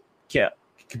find it.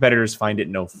 Competitors find it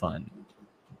no fun.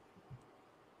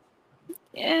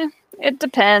 Yeah, it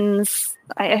depends.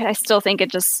 I still think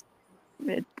it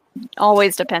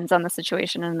always depends on the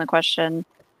situation and the question.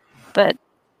 But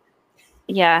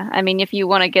yeah, I mean, if you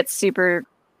want to get super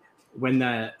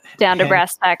down to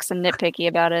brass tacks and nitpicky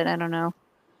about it, I don't know.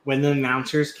 When the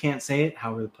announcers can't say it,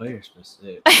 how are the players supposed to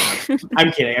do it?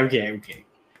 I'm kidding.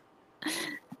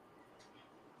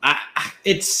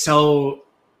 it's so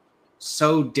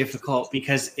difficult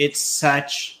because it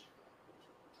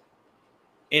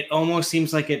almost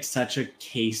seems like it's such a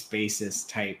case basis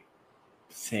type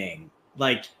thing.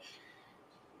 Like,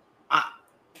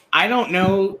 I don't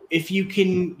know if you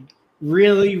can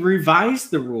really revise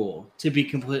the rule, to be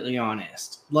completely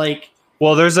honest. Like,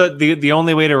 well, there's the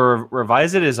only way to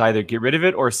revise it is either get rid of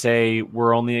it or say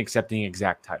we're only accepting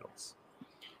exact titles.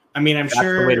 I mean, That's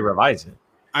the way to revise it.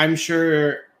 I'm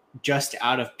sure just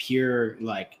out of pure,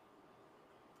 like,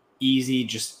 easy,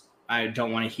 just I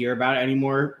don't want to hear about it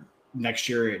anymore. Next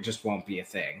year, it just won't be a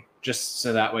thing. Just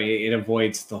so that way it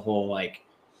avoids the whole, like,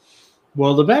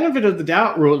 well, the benefit of the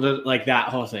doubt rule, like that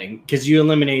whole thing, because you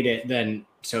eliminate it, then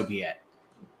so be it.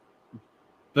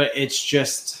 But it's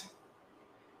just,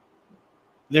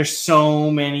 there's so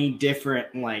many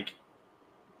different, like,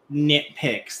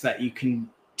 nitpicks that you can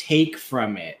take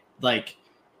from it. Like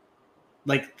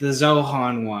the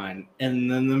Zohan one,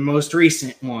 and then the most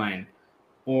recent one,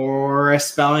 or a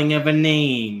spelling of a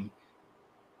name,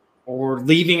 or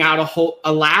leaving out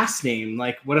a last name.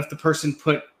 Like, what if the person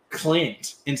put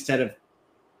Clint instead of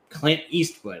Clint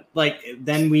Eastwood? Like,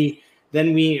 then we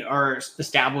are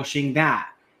establishing that.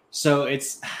 So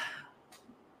it's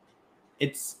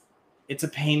a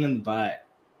pain in the butt,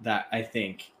 that I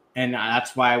think, and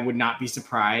that's why I would not be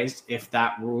surprised if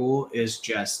that rule is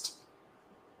just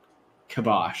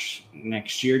kibosh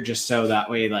next year, just so that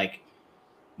way, like,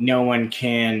 no one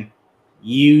can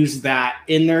use that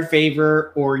in their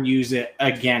favor or use it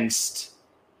against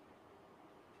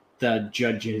the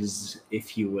judges,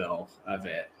 if you will, of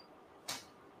it.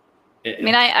 I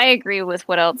mean, I agree with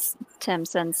what else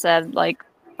Timson said. Like,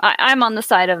 I'm on the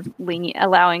side of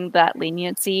allowing that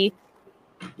leniency,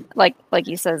 like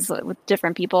he says, with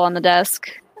different people on the desk.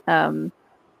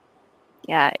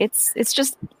 Yeah, it's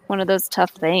just one of those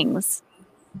tough things.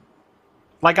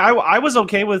 Like, I was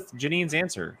okay with Janine's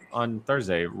answer on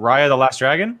Thursday. Raya the Last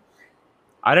Dragon,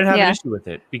 I didn't have an issue with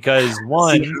it because,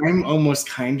 one... See, I'm almost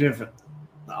kind of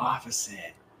the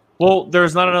opposite. Well,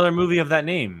 there's not another movie of that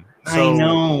name. So... I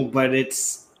know, but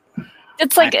it's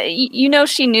like,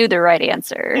 she knew the right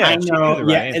answer. Yeah, I know.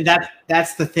 Yeah, and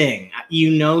that's the thing.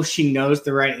 She knows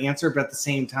the right answer, but at the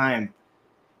same time,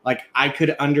 like, I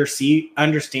could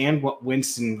understand what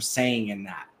Winston was saying in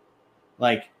that.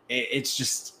 Like, it's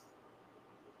just...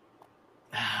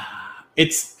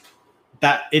 it's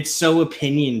so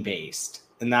opinion based,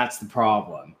 and that's the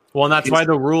problem. Well, and that's why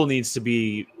the rule needs to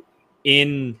be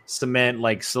in cement,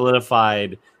 like,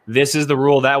 solidified. This is the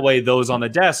rule. That way those on the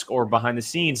desk or behind the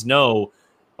scenes know,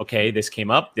 okay, this came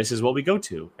up, this is what we go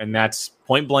to, and that's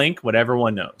point blank what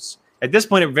everyone knows. At this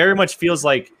point, it very much feels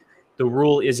like the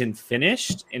rule isn't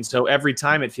finished, and so every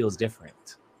time it feels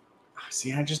different.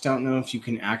 See, I just don't know if you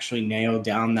can actually nail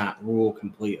down that rule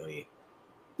completely.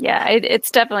 Yeah,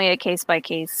 it's definitely a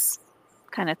case-by-case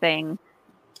kind of thing.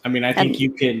 I mean, I think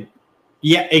you could...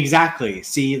 Yeah, exactly.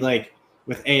 See, like,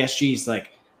 with ASGs,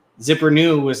 like, Zipper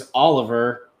New was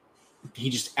Oliver. He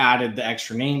just added the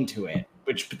extra name to it.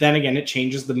 But then again, it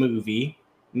changes the movie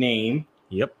name.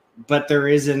 Yep. But there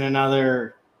isn't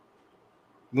another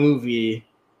movie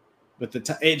with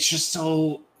the... it's just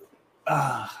so...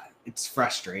 it's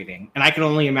frustrating. And I can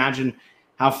only imagine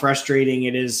how frustrating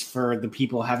it is for the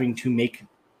people having to make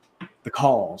the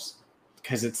calls,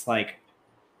 because it's like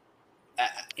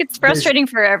it's frustrating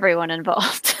for everyone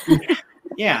involved.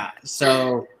 Yeah,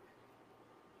 so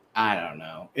I don't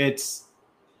know. It's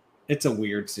a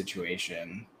weird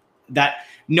situation that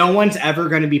no one's ever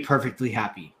going to be perfectly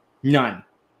happy. None.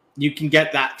 You can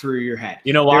get that through your head.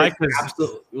 You know why? There's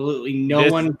absolutely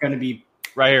no one going to be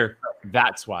right here.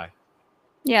 That's why.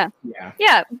 Yeah.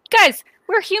 Guys,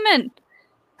 we're human.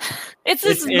 It's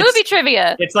movie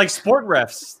trivia. It's like sport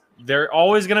refs. They're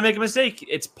always going to make a mistake.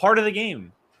 It's part of the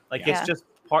game. Like, it's just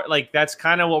part, like, that's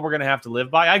kind of what we're going to have to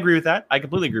live by. I agree with that. I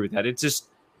completely agree with that. It's just,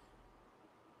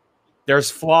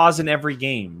 there's flaws in every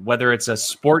game, whether it's a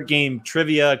sport game,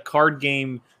 trivia, card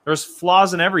game, there's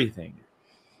flaws in everything.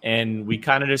 And we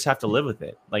kind of just have to live with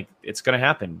it. Like, it's going to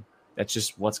happen. That's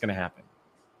just what's going to happen.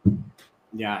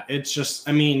 Yeah. It's just,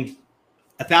 I mean,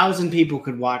 1,000 people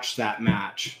could watch that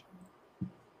match.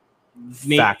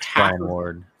 Facts, Brian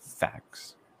Ward.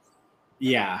 Facts.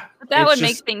 Yeah. But that would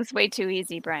make things way too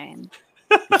easy, Brian.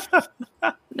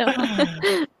 No.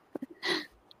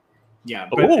 Yeah,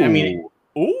 but I mean...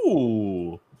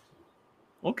 Ooh.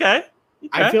 Okay.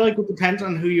 I feel like it depends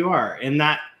on who you are. And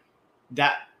that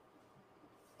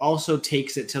also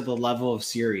takes it to the level of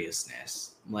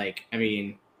seriousness. Like, I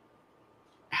mean,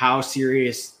 how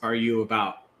serious are you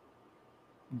about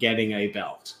getting a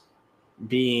belt?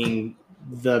 Being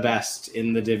the best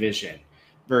in the division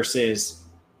versus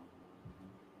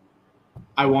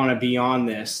I want to be on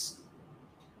this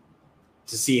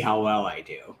to see how well I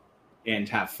do and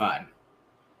have fun.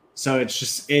 So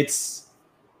it's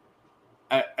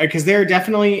because there are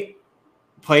definitely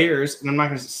players, and I'm not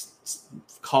going to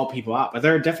call people out, but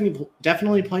there are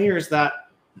definitely players that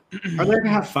are there to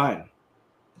have fun.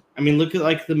 I mean, look at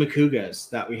like the Makugas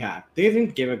that we had. They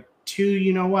didn't give a two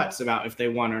you-know-whats about if they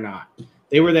won or not.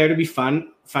 They were there to be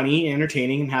funny,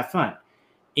 entertaining, and have fun.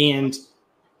 And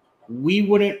we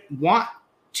wouldn't want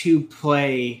to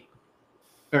play,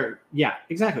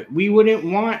 we wouldn't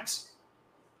want,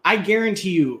 I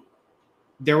guarantee you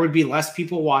there would be less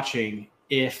people watching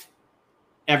if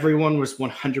everyone was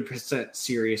 100%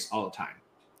 serious all the time.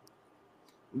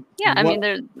 Yeah, I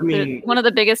mean, one of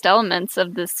the biggest elements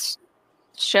of this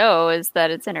show is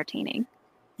that it's entertaining.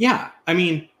 Yeah, I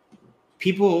mean,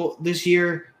 people this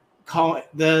year call it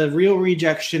the real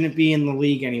rejects shouldn't be in the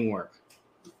league anymore.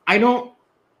 I don't,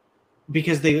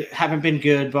 because they haven't been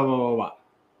good, blah, blah, blah, blah.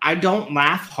 I don't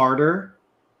laugh harder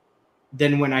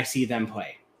than when I see them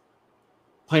play.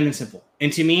 Plain and simple.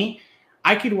 And to me,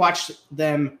 I could watch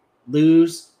them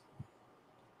lose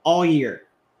all year,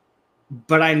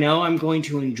 but I know I'm going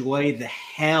to enjoy the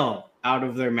hell out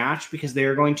of their match because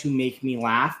they're going to make me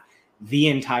laugh the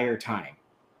entire time.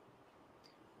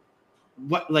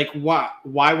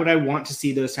 Why would I want to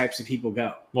see those types of people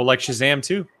go? Well, like Shazam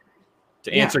too.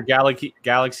 To answer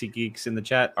Galaxy Geeks in the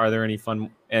chat, are there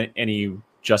any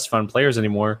just fun players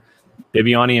anymore?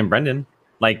 Bibiani and Brendan,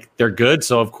 like they're good,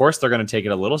 so of course they're going to take it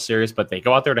a little serious, but they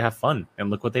go out there to have fun,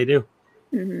 and look what they do.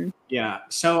 Mm-hmm. Yeah,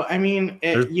 so I mean,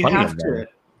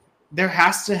 there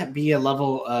has to be a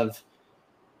level of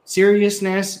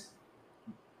seriousness,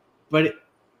 but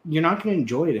you're not going to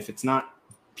enjoy it if it's not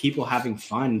people having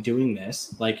fun doing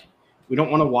this. Like, we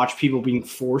don't want to watch people being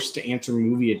forced to answer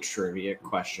movie trivia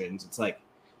questions. It's like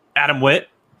Adam Witt.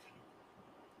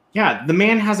 Yeah, the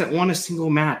man hasn't won a single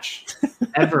match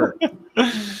ever.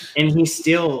 And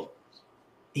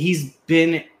he's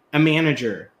been a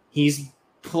manager. He's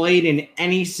played in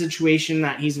any situation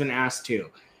that he's been asked to.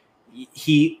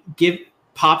 He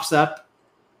pops up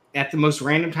at the most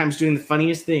random times doing the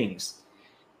funniest things.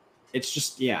 It's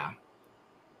just, yeah.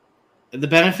 The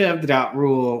benefit of the doubt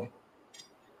rule,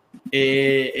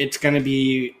 it's going to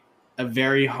be a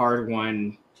very hard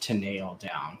one to nail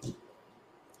down.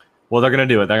 Well, they're going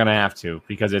to do it. They're going to have to,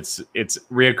 because it's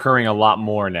reoccurring a lot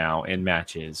more now in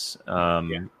matches.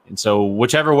 And so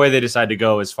whichever way they decide to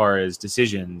go as far as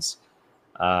decisions,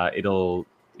 it'll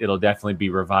definitely be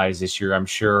revised this year, I'm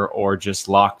sure, or just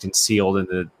locked and sealed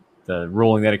in the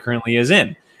ruling that it currently is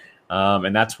in.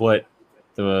 And that's what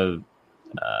the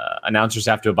announcers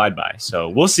have to abide by. So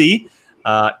we'll see.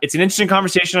 It's an interesting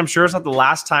conversation. I'm sure it's not the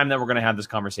last time that we're going to have this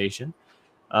conversation.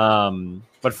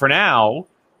 But for now,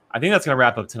 I think that's going to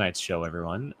wrap up tonight's show,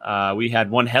 everyone. We had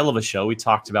one hell of a show. We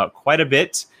talked about quite a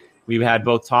bit. We've had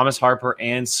both Thomas Harper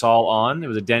and SAUL on. It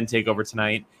was a den takeover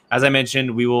tonight. As I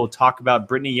mentioned, we will talk about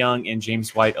Brittany Young and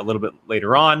James White a little bit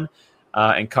later on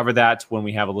and cover that when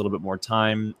we have a little bit more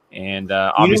time. And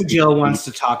obviously, Jill wants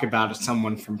to talk about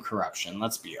someone from corruption.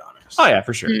 Let's be honest. Oh, yeah,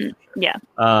 for sure. Yeah.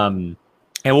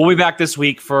 And we'll be back this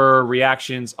week for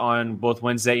reactions on both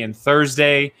Wednesday and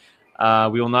Thursday.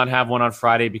 We will not have one on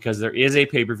Friday because there is a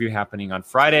pay-per-view happening on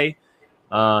Friday.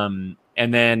 And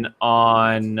then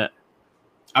on...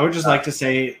 I would just like to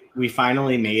say we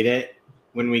finally made it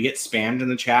when we get spammed in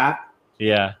the chat.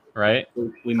 Yeah, right?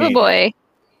 We made boy. It.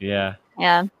 Yeah.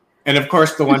 Yeah. And of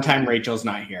course, the one time Rachel's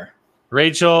not here.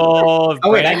 Rachel,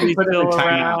 wait, I can put it in still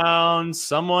timeout. Around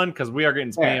someone, because we are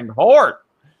getting spammed hard.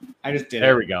 I just did.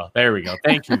 There we go.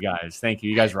 Thank you, guys. Thank you.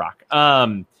 You guys rock. All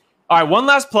right, one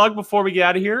last plug before we get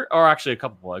out of here, or actually a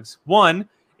couple plugs. One,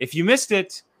 if you missed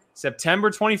it, September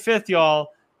 25th, y'all.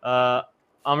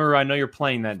 Amaru, I know you're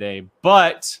playing that day,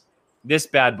 but this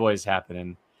bad boy is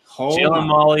happening. Jill and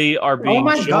Molly are being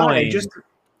joined. God!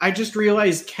 I just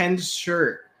realized Ken's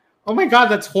shirt. Oh my God,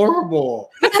 that's horrible.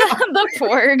 The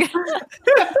Porg.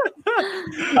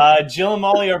 Jill and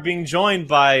Molly are being joined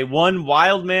by one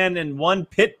wild man and one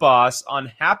pit boss on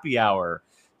Happy Hour.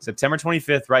 September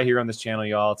 25th, right here on this channel,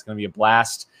 y'all. It's going to be a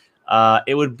blast.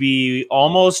 It would be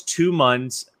almost 2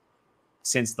 months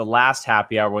since the last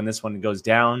Happy Hour when this one goes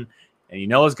down, and you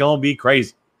know it's going to be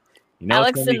crazy.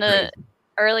 Alex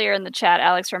earlier in the chat,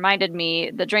 Alex reminded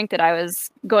me the drink that I was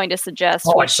going to suggest.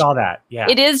 Oh, I saw that. Yeah,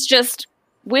 it is just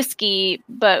whiskey,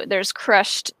 but there's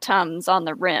crushed Tums on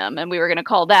the rim, and we were going to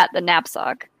call that the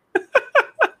knapsack.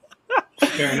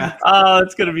 Fair enough.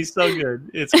 It's going to be so good.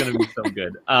 It's going to be so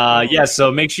good. Yeah,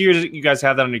 so make sure you guys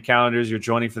have that on your calendars. You're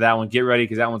joining for that one. Get ready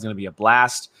because that one's going to be a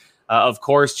blast. Of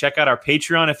course, check out our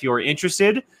Patreon if you're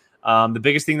interested. The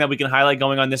biggest thing that we can highlight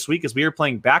going on this week is we are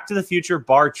playing Back to the Future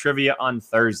bar trivia on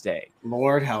Thursday.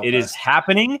 Lord help It us. is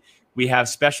happening. We have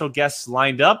special guests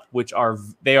lined up,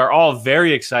 they are all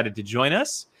very excited to join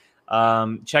us.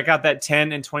 Check out that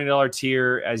 $10 and $20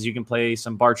 tier as you can play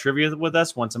some bar trivia with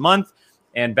us once a month.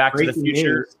 And Back to the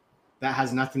Future. News. That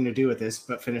has nothing to do with this,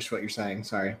 but finish what you're saying.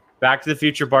 Sorry. Back to the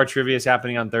Future bar trivia is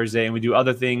happening on Thursday, and we do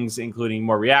other things, including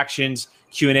more reactions,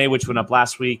 Q&A, which went up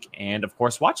last week, and of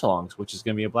course, watch-alongs, which is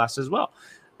going to be a blast as well.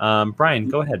 Brian,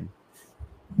 go ahead.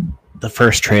 The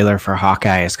first trailer for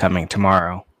Hawkeye is coming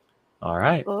tomorrow. All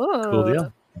right. Ooh. Cool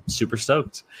deal. Super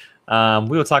stoked. We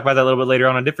will talk about that a little bit later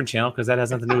on a different channel because that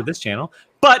has nothing to do with this channel.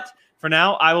 But for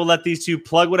now, I will let these two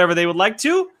plug whatever they would like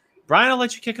to. Brian, I'll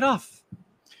let you kick it off.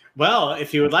 Well,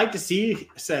 if you would like to see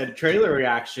said trailer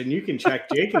reaction, you can check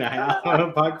Jake and I out on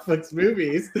Apocalypse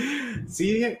Movies.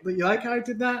 See, you like how I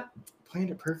did that?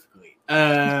 Planned it perfectly.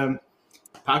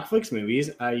 Apocalypse Movies.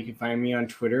 You can find me on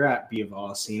Twitter at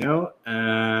 @BeAVolcino.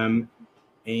 And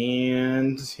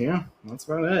yeah, that's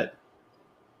about it.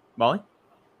 Molly?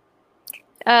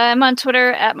 I'm on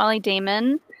Twitter at Molly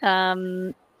Damon.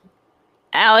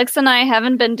 Alex and I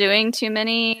haven't been doing too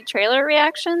many trailer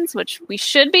reactions, which we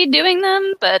should be doing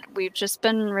them, but we've just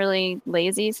been really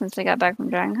lazy since I got back from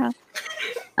Dragon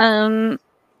Con.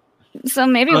 So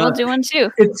maybe we'll do one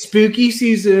too. It's spooky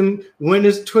season. When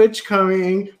is Twitch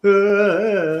coming?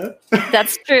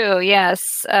 That's true.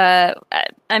 Yes. I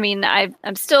mean,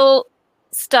 I'm still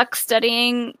stuck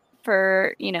studying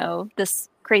for this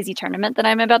crazy tournament that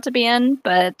I'm about to be in,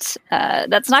 but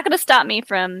that's not going to stop me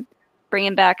from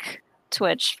bringing back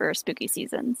Twitch for spooky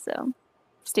season. So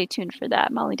stay tuned for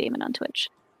that. Molly Damon on Twitch.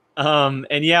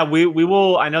 And yeah, we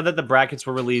will. I know that the brackets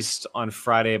were released on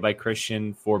Friday by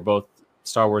Christian for both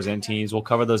Star Wars and teams. We'll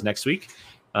cover those next week.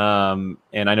 And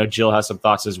I know Jill has some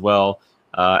thoughts as well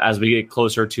as we get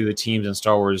closer to the teams and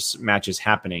Star Wars matches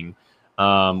happening.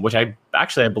 Which I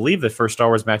believe the first Star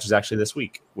Wars match is actually this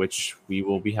week, which we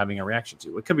will be having a reaction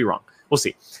to. It could be wrong. We'll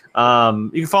see.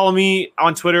 You can follow me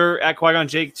on Twitter at Qui-Gon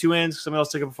Jake, 2 N's. Someone else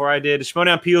took it before I did.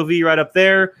 Shmodown POV right up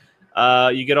there.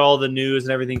 You get all the news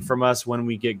and everything from us when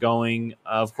we get going.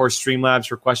 Of course, Streamlabs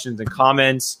for questions and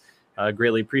comments.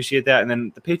 Greatly appreciate that. And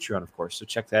then the Patreon, of course. So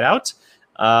check that out.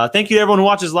 Thank you to everyone who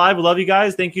watches live. We love you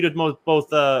guys. Thank you to both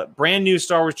brand new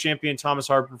Star Wars champion Thomas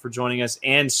Harper for joining us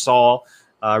and Saul.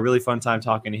 Really fun time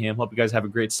talking to him. Hope you guys have a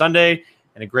great Sunday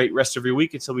and a great rest of your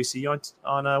week until we see you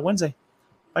on Wednesday.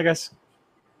 Bye, guys.